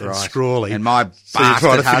scrawly. And my so you're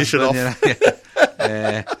trying to bastard finish it off. husband, you know.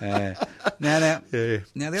 Now, Yeah. now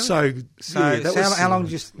the other, So, yeah, that was, how long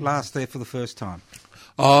did you last there for the first time?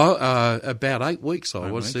 About 8 weeks I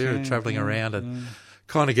was weeks, there, yeah, travelling around and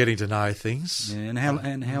kind of getting to know things. Yeah,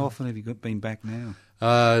 and how often have you been back now?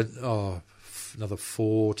 Another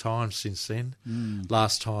 4 times since then.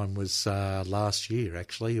 Last time was last year,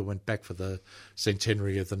 actually. I went back for the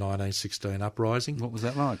centenary of the 1916 uprising. What was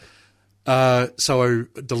that like? So I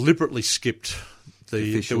deliberately skipped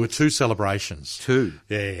there were 2 celebrations. 2?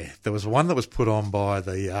 Yeah. There was one that was put on by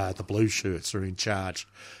the Blue Shirts, who are in charge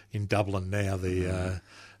in Dublin now, the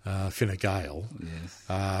Fine Gael. Yes.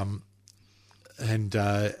 And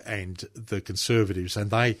the Conservatives.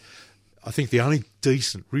 And I think the only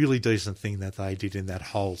really decent thing that they did in that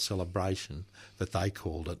whole celebration, that they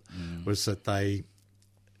called it, was that they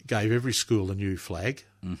gave every school a new flag,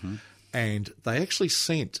 and they actually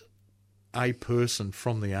sent a person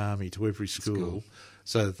from the army to every school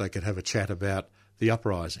so that they could have a chat about the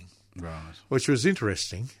uprising. Right. Which was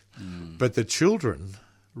interesting. But the children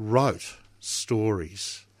wrote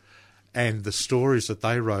stories, and the stories that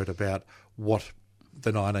they wrote about what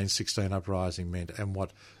the 1916 uprising meant and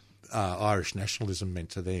what Irish nationalism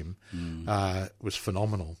meant to them was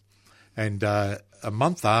phenomenal. And a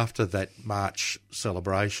month after that March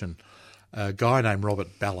celebration, a guy named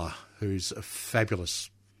Robert Balla, who's a fabulous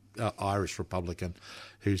Irish Republican,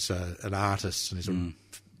 who's an artist and is an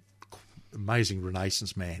amazing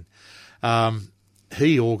Renaissance man,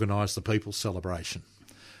 he organised the People's Celebration.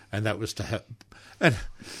 And that was to have... And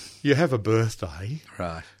you have a birthday.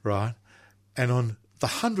 Right. And on the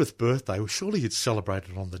 100th birthday, well, surely you'd celebrate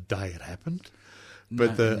it on the day it happened.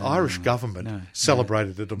 But the Irish government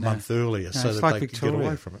celebrated it a month earlier so that like they Victoria. could get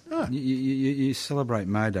away from it. Oh. You celebrate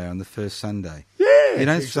May Day on the first Sunday. Yeah. You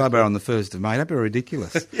don't celebrate on the 1st of May. That'd be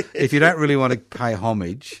ridiculous. If you don't really want to pay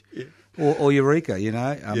homage, or Eureka, you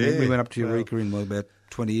know. I mean, we went up to Eureka about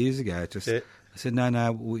 20 years ago. I said,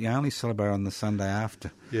 no, we only celebrate on the Sunday after.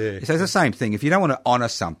 Yeah. So it's the same thing. If you don't want to honour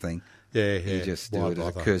something, you just do it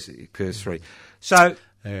as a cursory. So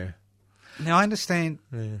now I understand.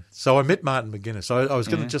 Yeah. So I met Martin McGuinness. I was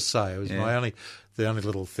going to just say it was the only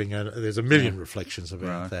little thing. There's a million reflections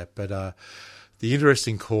about that, but the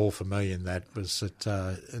interesting call for me in that was that,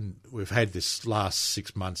 and we've had this last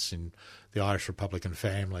 6 months in the Irish Republican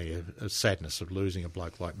family, a sadness of losing a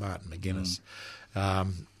bloke like Martin McGuinness.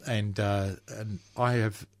 And I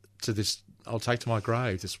have I'll take to my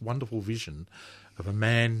grave this wonderful vision of a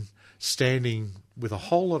man standing with a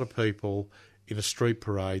whole lot of people in a street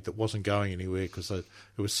parade that wasn't going anywhere because it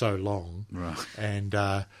was so long, and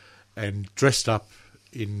dressed up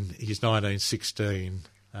in his 1916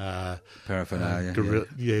 paraphernalia,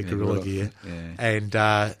 guerrilla gear, and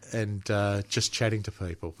just chatting to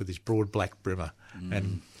people with his broad black brimmer,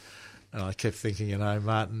 and I kept thinking,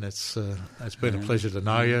 Martin, it's been a pleasure to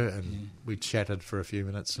know you, and we chatted for a few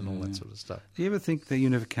minutes and all that sort of stuff. Do you ever think the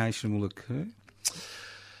unification will occur?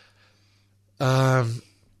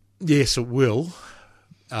 Yes, it will.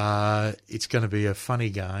 It's going to be a funny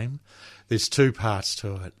game. There's 2 parts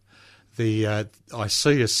to it. I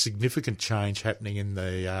see a significant change happening in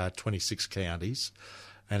the 26 counties,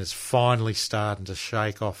 and it's finally starting to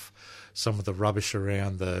shake off some of the rubbish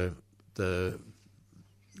around the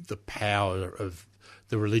power of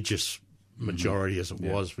the religious majority as it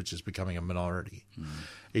was, which is becoming a minority.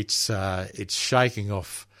 It's shaking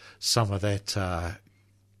off some of that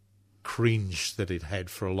cringe that it had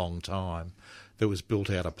for a long time that was built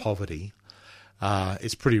out of poverty.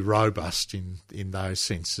 It's pretty robust in those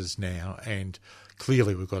senses now, and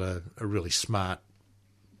clearly we've got a really smart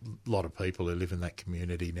lot of people who live in that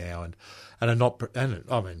community now, and are not. And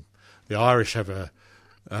I mean, the Irish have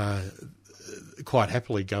quite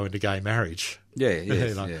happily go into gay marriage,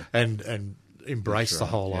 and embrace the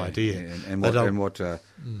whole idea. And what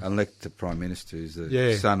elected Prime Minister is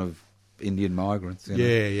the son of Indian migrants. And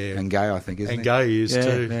gay, I think, isn't he? And gay is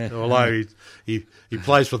too. Although he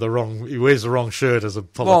plays for he wears the wrong shirt as a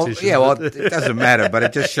politician. It doesn't matter, but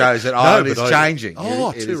it just shows that Ireland is changing.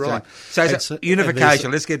 Too right. So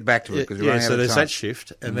unification. Let's get back to it because we're running out of time. There's that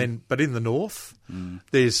shift, and then, but in the north,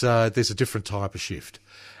 there's a different type of shift,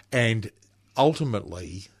 and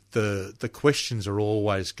ultimately the questions are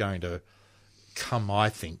always going to come, I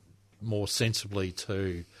think, more sensibly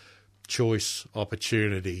to choice,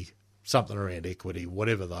 opportunity, something around equity,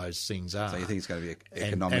 whatever those things are. So you think it's going to be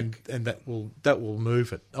economic? And that will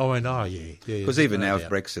move it. Oh, I know, yeah. Because even now with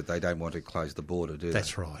Brexit, they don't want to close the border, do they?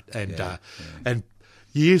 That's right. And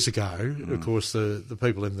years ago, of course, the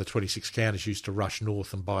people in the 26 counties used to rush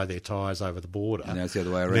north and buy their tyres over the border. And now it's the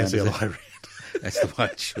other way around. Now it's the other way around. That's the way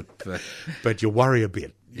it should be. But you worry a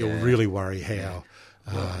bit. You'll really worry how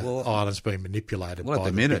Ireland's been manipulated by at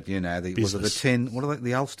the minute, was it the business. 10, what are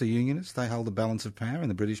the Ulster Unionists? They hold the balance of power in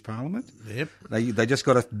the British Parliament. Yep. They just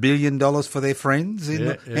got $1 billion for their friends.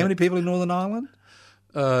 How many people in Northern Ireland?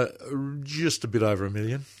 Just a bit over 1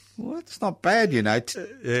 million. Well, it's not bad,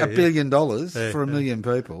 $1 billion for 1 million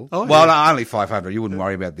people. Oh, only 500. You wouldn't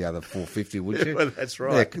worry about the other 450, would you? Well, that's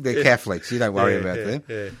right. They're Catholics. You don't worry about them.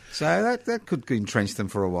 Yeah. So that could entrench them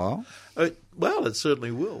for a while. Well, it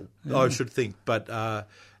certainly will, I should think. But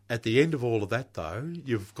at the end of all of that, though,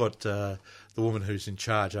 you've got the woman who's in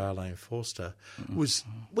charge, Arlene Forster,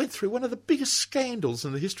 went through one of the biggest scandals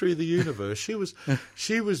in the history of the universe. She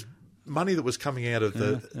was money that was coming out of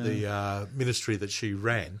the ministry that she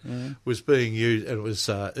ran was being used, and it was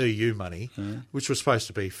EU money, which was supposed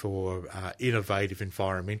to be for innovative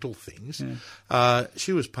environmental things.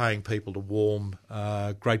 She was paying people to warm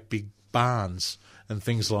great big barns and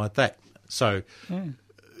things like that. So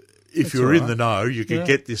if you were in the know, you could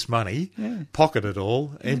get this money, pocket it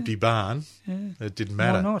all, empty barn. It didn't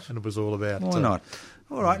matter. Why not? And it was all about... Why not?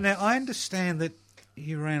 All right. Now, I understand that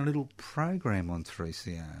you ran a little program on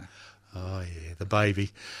 3CR. Oh, yeah, the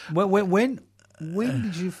baby. Well, when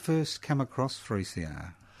did you first come across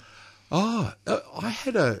 3CR? Oh, I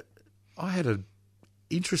had a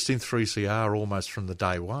interest in 3CR almost from the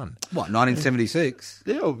day one. What, 1976?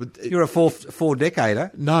 Yeah, You're a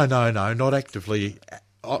four-decader. No, not actively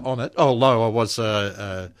on it. Although I was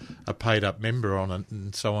a paid-up member on it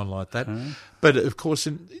and so on like that. But of course,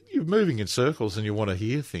 you're moving in circles and you want to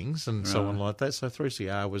hear things and so on like that. So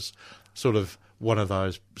 3CR was sort of one of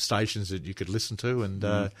those stations that you could listen to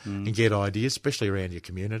and get ideas, especially around your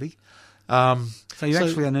community. So you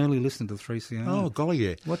actually an early listener to 3CR? Oh, golly,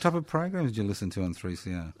 yeah. What type of programs did you listen to on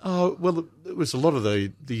 3CR? Oh, well, it was a lot of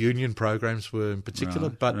the union programs were in particular,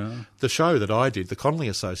 but the show that I did, the Connolly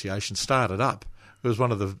Association, started up. It was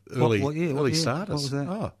one of the early starters. What was that?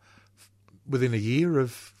 Oh, within a year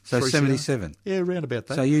of... So 3CR. 77? Yeah, around about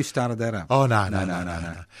that. So you started that up? Oh, no.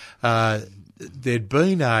 There'd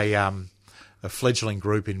been a fledgling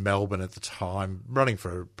group in Melbourne at the time, running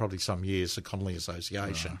for probably some years, the Connolly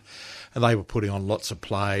Association, and they were putting on lots of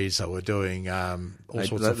plays. They were doing all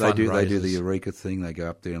sorts of fundraisers. They do the Eureka thing. They go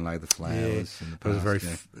up there and lay the flowers. Yeah. There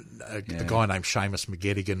was a guy named Seamus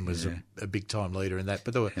McGettigan was a big time leader in that.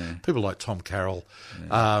 But there were people like Tom Carroll,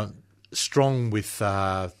 strong with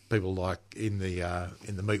people like in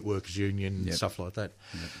the Meat Workers Union and stuff like that,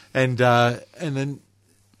 and then.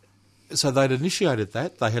 So they'd initiated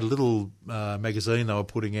that. They had a little magazine they were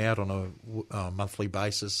putting out on a monthly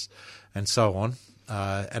basis and so on.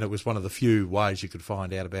 And it was one of the few ways you could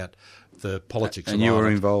find out about the politics of Ireland. And you were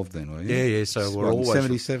involved then, were you? Yeah. So we're always...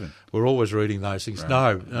 77? We're always reading those things.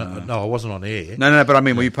 Right. No, I wasn't on air. No, but I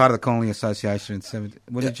mean, were you part of the Connolly Association in 70?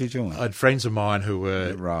 When did you join? I had friends of mine who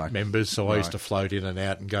were members, so I used to float in and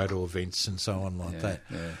out and go to events and so on like that.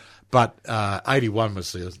 Yeah. But 81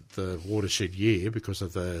 was the watershed year because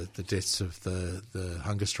of the deaths of the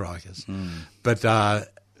hunger strikers. But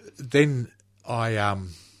then I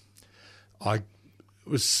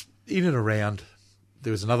was in and around.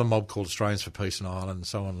 There was another mob called Australians for Peace in Ireland and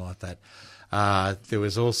so on like that. There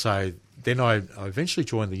was also... Then I eventually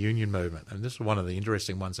joined the union movement, and this was one of the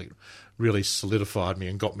interesting ones that really solidified me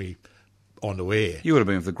and got me onto air. You would have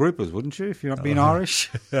been with the groupers, wouldn't you, if you'd been Irish?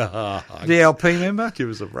 DLP member? Give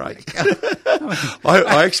us a break.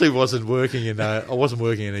 I actually wasn't working in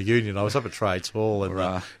a union. I was up at Trades Hall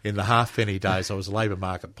in the halfpenny days. I was a labour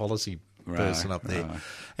market policy person up there.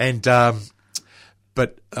 And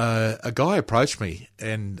but a guy approached me,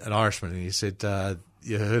 and an Irishman, and he said,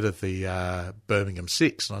 you heard of the Birmingham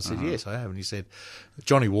Six? And I said, yes, I have. And he said,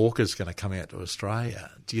 Johnny Walker's going to come out to Australia.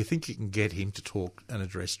 Do you think you can get him to talk and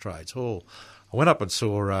address Trades Hall? I went up and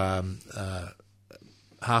saw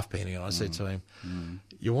Halfpenny, and I said to him,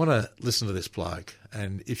 you want to listen to this bloke,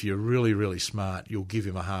 and if you're really, really smart, you'll give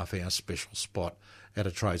him a half-hour special spot at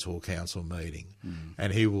a Trades Hall Council meeting,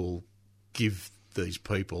 and he will give these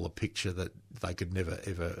people a picture that they could never,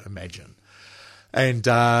 ever imagine. And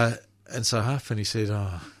so Halfpenny said,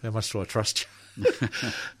 how much do I trust you?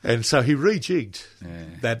 And so he rejigged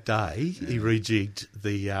that day. He rejigged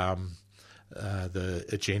the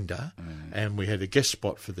agenda, and we had a guest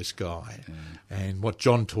spot for this guy, and what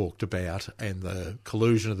John talked about, and the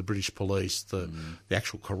collusion of the British police, the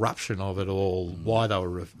actual corruption of it all, why they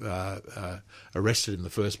were arrested in the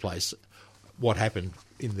first place, what happened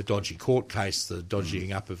in the dodgy court case, the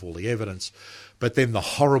dodgying up of all the evidence, but then the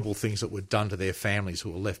horrible things that were done to their families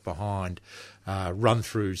who were left behind,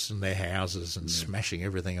 run-throughs in their houses and smashing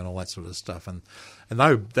everything and all that sort of stuff. And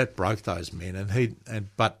though that broke those men,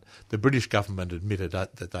 but the British government admitted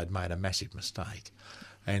that they'd made a massive mistake.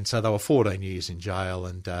 And so they were 14 years in jail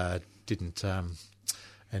and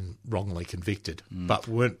and wrongly convicted, but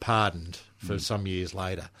weren't pardoned for some years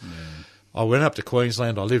later. I went up to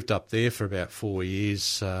Queensland. I lived up there for about 4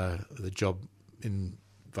 years, the job in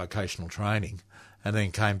vocational training, and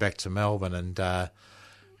then came back to Melbourne. And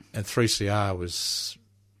 3CR was,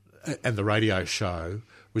 and the radio show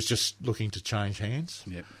was just looking to change hands.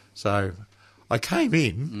 Yep. So I came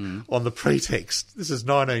in on the pretext. This is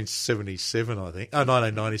 1977, I think. Oh,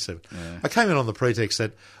 1997. Yeah. I came in on the pretext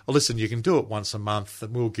that, oh, listen, you can do it once a month,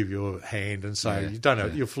 and we'll give you a hand, and so you don't know,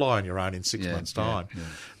 you'll fly on your own in 6 months' time. Yeah.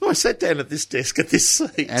 Well, I sat down at this desk at this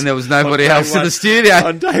seat, And there was nobody on day else in one- the studio.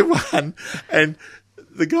 on day one, and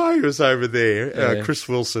the guy who was over there, Chris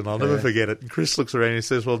Wilson, I'll never forget it. And Chris looks around and he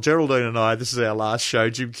says, "Well, Geraldine and I, this is our last show.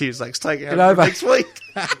 Jim Cusac's taking over over. next week."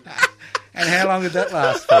 And how long did that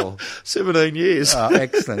last for? 17 years. Oh,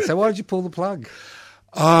 excellent. So why did you pull the plug?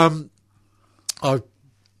 I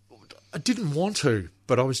didn't want to,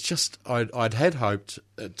 but I was just I'd had hoped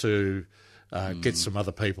to get some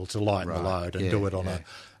other people to lighten the load and do it on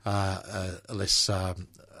a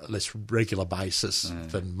less regular basis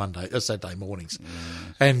than Saturday mornings.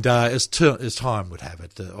 And as time would have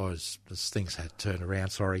it, as things had turned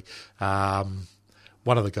around,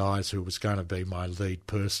 one of the guys who was going to be my lead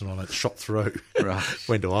person on it shot through,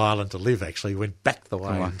 went to Ireland to live, actually, went back the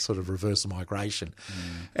way and sort of reversed the migration.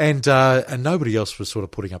 And nobody else was sort of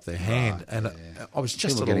putting up their hand. And I was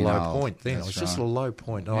just People at a getting low old. point then. That's I was just at right. a low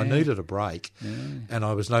point. And I needed a break. And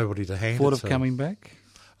I was nobody to hand Thought it of to. coming back?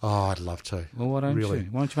 Oh, I'd love to. Well, why don't really. you?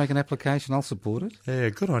 Why don't you make an application? I'll support it. Yeah,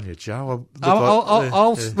 good on you, Joe.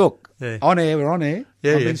 Look, Yeah. on air, we're on air.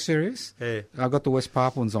 Yeah, I'm yeah. being serious. Yeah. I've got the West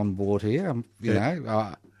Papuans on board here.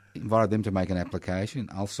 I invited them to make an application.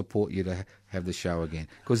 I'll support you to have the show again.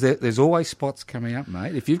 Because there's always spots coming up,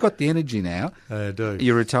 mate. If you've got the energy now, I do.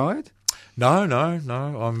 you're retired? No.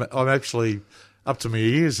 I'm actually up to my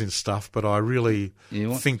ears in stuff, but I really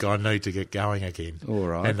think I need to get going again. All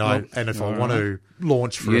right. And if I want to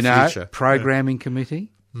launch for a know, future. programming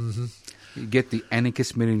committee, you get the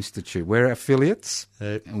Anarchist Mid Institute. We're affiliates,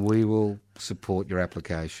 and we will support your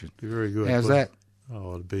application. Very good. How's that?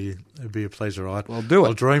 Oh, it'd be a pleasure. Well, do it.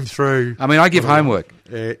 I'll dream through. I mean, I give homework.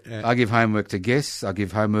 Yeah. I give homework to guests. I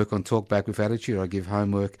give homework on Talk Back with Attitude. I give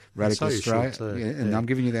homework Radical So you Australia. should too. And I'm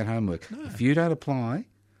giving you that homework. No. If you don't apply,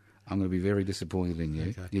 I'm going to be very disappointed in you.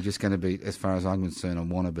 Okay. You're just going to be, as far as I'm concerned, I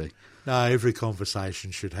want to be. No, every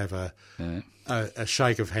conversation should have a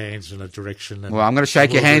shake of hands and a direction. And Well, I'm going to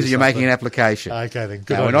shake your we'll hands do and you're making an something. application. Okay, then.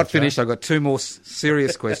 Good Now, on we're you, not Joe. finished. I've got two more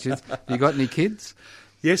serious questions. You got any kids?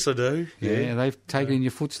 Yes, I do. Yeah. They've taken in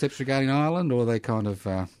your footsteps regarding Ireland, or are they kind of...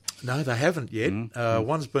 No, they haven't yet.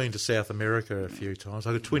 One's been to South America a few times.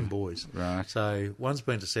 I've got twin boys. Right. So one's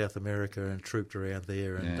been to South America and trooped around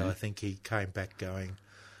there, and I think he came back going,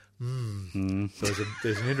 so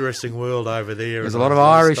there's an interesting world over there. There's a and lot of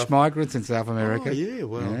all that Irish stuff. migrants in South America. Oh, yeah,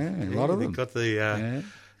 well. Yeah, a lot of they've them. got the...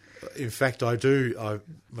 In fact,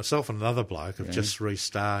 myself and another bloke have just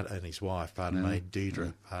restarted, and his wife, pardon me,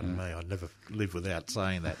 Deidre, pardon me, I'd never live without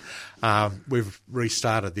saying that. We've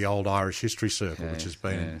restarted the old Irish History Circle, which has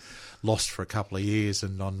been lost for a couple of years,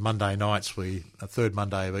 and on Monday nights, a third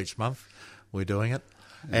Monday of each month, we're doing it.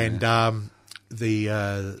 And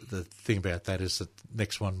the thing about that is that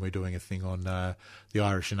next one we're doing a thing on the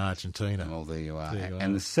Irish in Argentina. Well, there you are. There you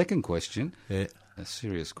And are. the second question, Yeah. a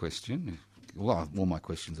serious question, well, all my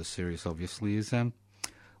questions are serious, obviously, is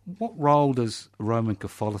what role does Roman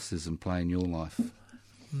Catholicism play in your life?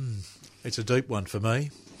 It's a deep one for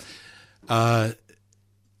me. A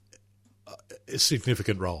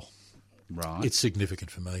significant role. Right. It's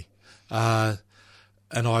significant for me. And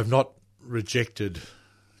I've not rejected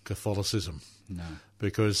Catholicism. No.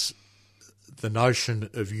 Because the notion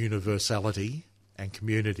of universality and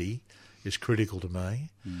community is critical to me.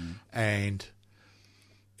 And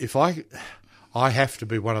if I have to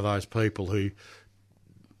be one of those people who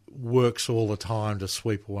works all the time to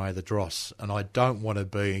sweep away the dross, and I don't want to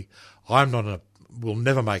be. I'm not will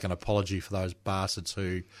never make an apology for those bastards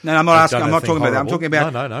who. No, I'm not asking. I'm not talking about that. I'm talking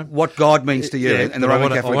about no. what God means to you and the Roman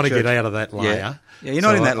Catholic Church. I want to get out of that layer. Yeah, you're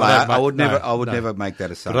not in that layer. I would never make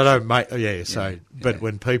that assumption. But I don't make. Yeah. So, but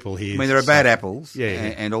when people hear, I mean, there are bad apples,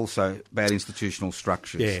 and also bad institutional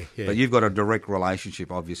structures. Yeah. But you've got a direct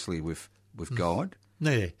relationship, obviously, with God.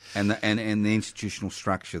 Yeah. And the institutional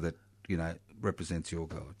structure that represents your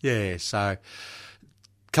God. Yeah. So, a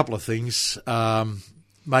couple of things.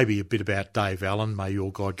 Maybe a bit about Dave Allen. May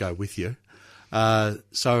your God go with you.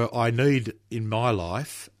 So I need in my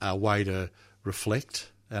life a way to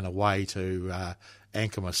reflect and a way to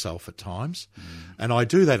anchor myself at times. And I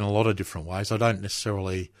do that in a lot of different ways. I don't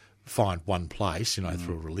necessarily find one place,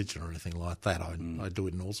 through a religion or anything like that. I do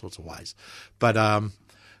it in all sorts of ways. But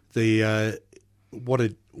what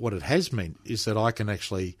it has meant is that I can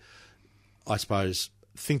actually, I suppose,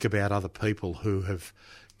 think about other people who have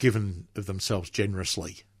given of themselves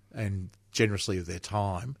generously and generously of their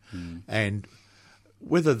time, and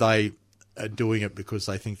whether they are doing it because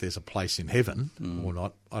they think there's a place in heaven or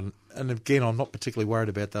not. And again, I'm not particularly worried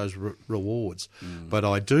about those rewards, but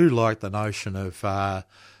I do like the notion of,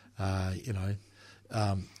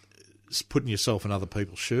 putting yourself in other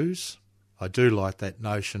people's shoes. I do like that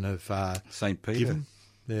notion of St. Peter,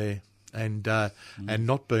 giving, and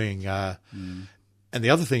not being. And the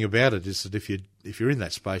other thing about it is that if you're in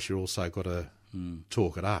that space, you're also got to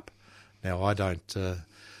talk it up. Now, I don't.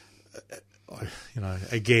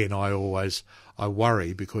 Again, I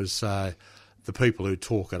worry because the people who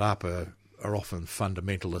talk it up are often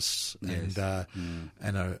fundamentalists and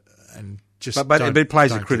just. But it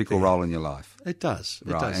plays a critical role in your life. It does.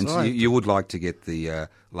 It right, does. and so you would like to get the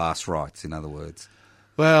last rites, in other words.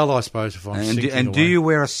 Well, I suppose if I'm sinking away. Do you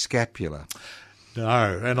wear a scapular?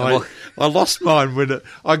 No, and I lost mine when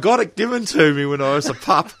I got it given to me when I was a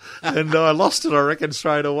pup, and I lost it, I reckon,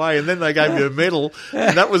 straight away. And then they gave me a medal,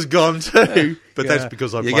 and that was gone too. But that's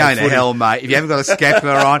because you're going to hell, mate. If you haven't got a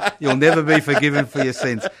scapular on, you'll never be forgiven for your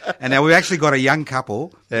sins. And now we've actually got a young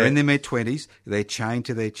couple. They're in their mid-20s. They're chained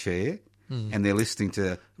to their chair, and they're listening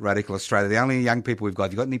to Radical Australia. The only young people we've got.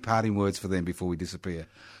 Have you got any parting words for them before we disappear?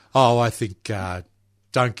 Oh, I think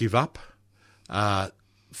don't give up.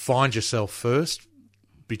 Find yourself first,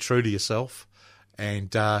 be true to yourself,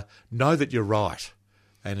 and know that you're right,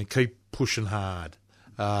 and keep pushing hard.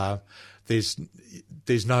 There's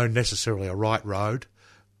no necessarily a right road,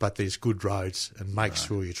 but there's good roads, and make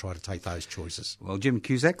sure you try to take those choices. Well, Jim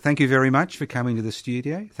Cusack, thank you very much for coming to the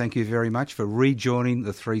studio. Thank you very much for rejoining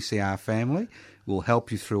the 3CR family. We'll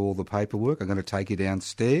help you through all the paperwork. I'm going to take you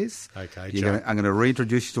downstairs. Okay, I'm going to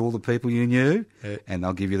reintroduce you to all the people you knew, and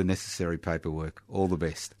I'll give you the necessary paperwork. All the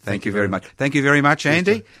best. Thank you very much. Thank you very much,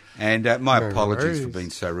 Andy. And my apologies for being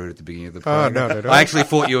so rude at the beginning of the program. Oh, no. I actually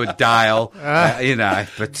thought you were Dale,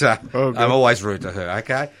 but I'm always rude to her,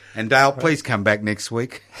 okay? And Dale, please come back next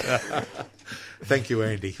week. Thank you,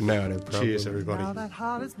 Andy. No problem. Cheers, everybody. Now that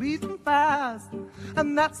heart is beating fast,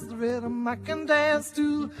 and that's the rhythm I can dance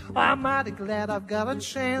to. I'm mighty glad I've got a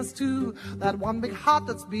chance to. That one big heart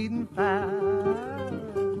that's beating fast.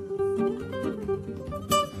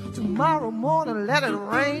 Tomorrow morning, let it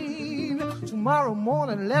rain. Tomorrow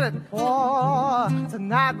morning, let it pour.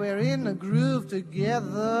 Tonight we're in the groove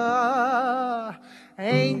together.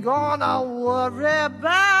 Ain't gonna worry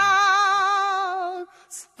about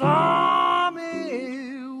stormy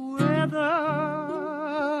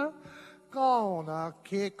weather. Gonna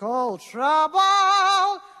kick old trouble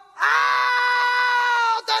out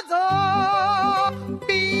the door.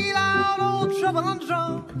 Beat out old trouble on the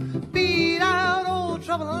drum. Beat out old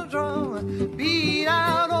trouble on the drum. Beat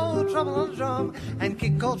out old trouble on the drum. And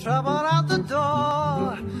kick old trouble out the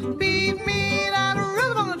door. Beat me that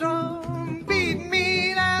rhythm on the drum. Beat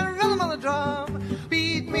me that rhythm on the drum.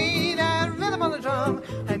 Beat me that rhythm on the drum.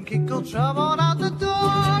 And kick old trouble out the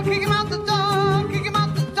door. Kick him out the door. Kick him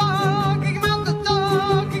out the door. Kick him out the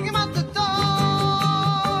door. Kick him out the door.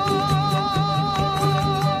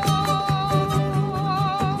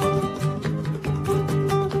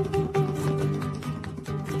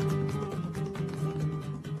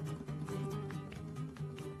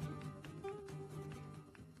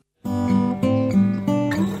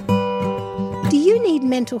 Do you need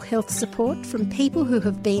mental health support from people who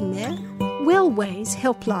have been there? Wellways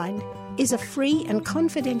Helpline is a free and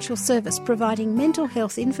confidential service providing mental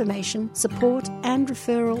health information, support and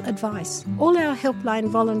referral advice. All our helpline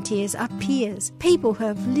volunteers are peers, people who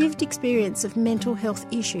have lived experience of mental health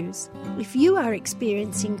issues. If you are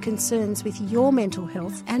experiencing concerns with your mental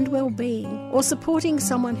health and well-being or supporting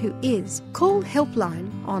someone who is, call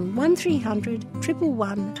Helpline on 1300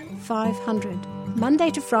 111 500,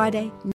 Monday to Friday.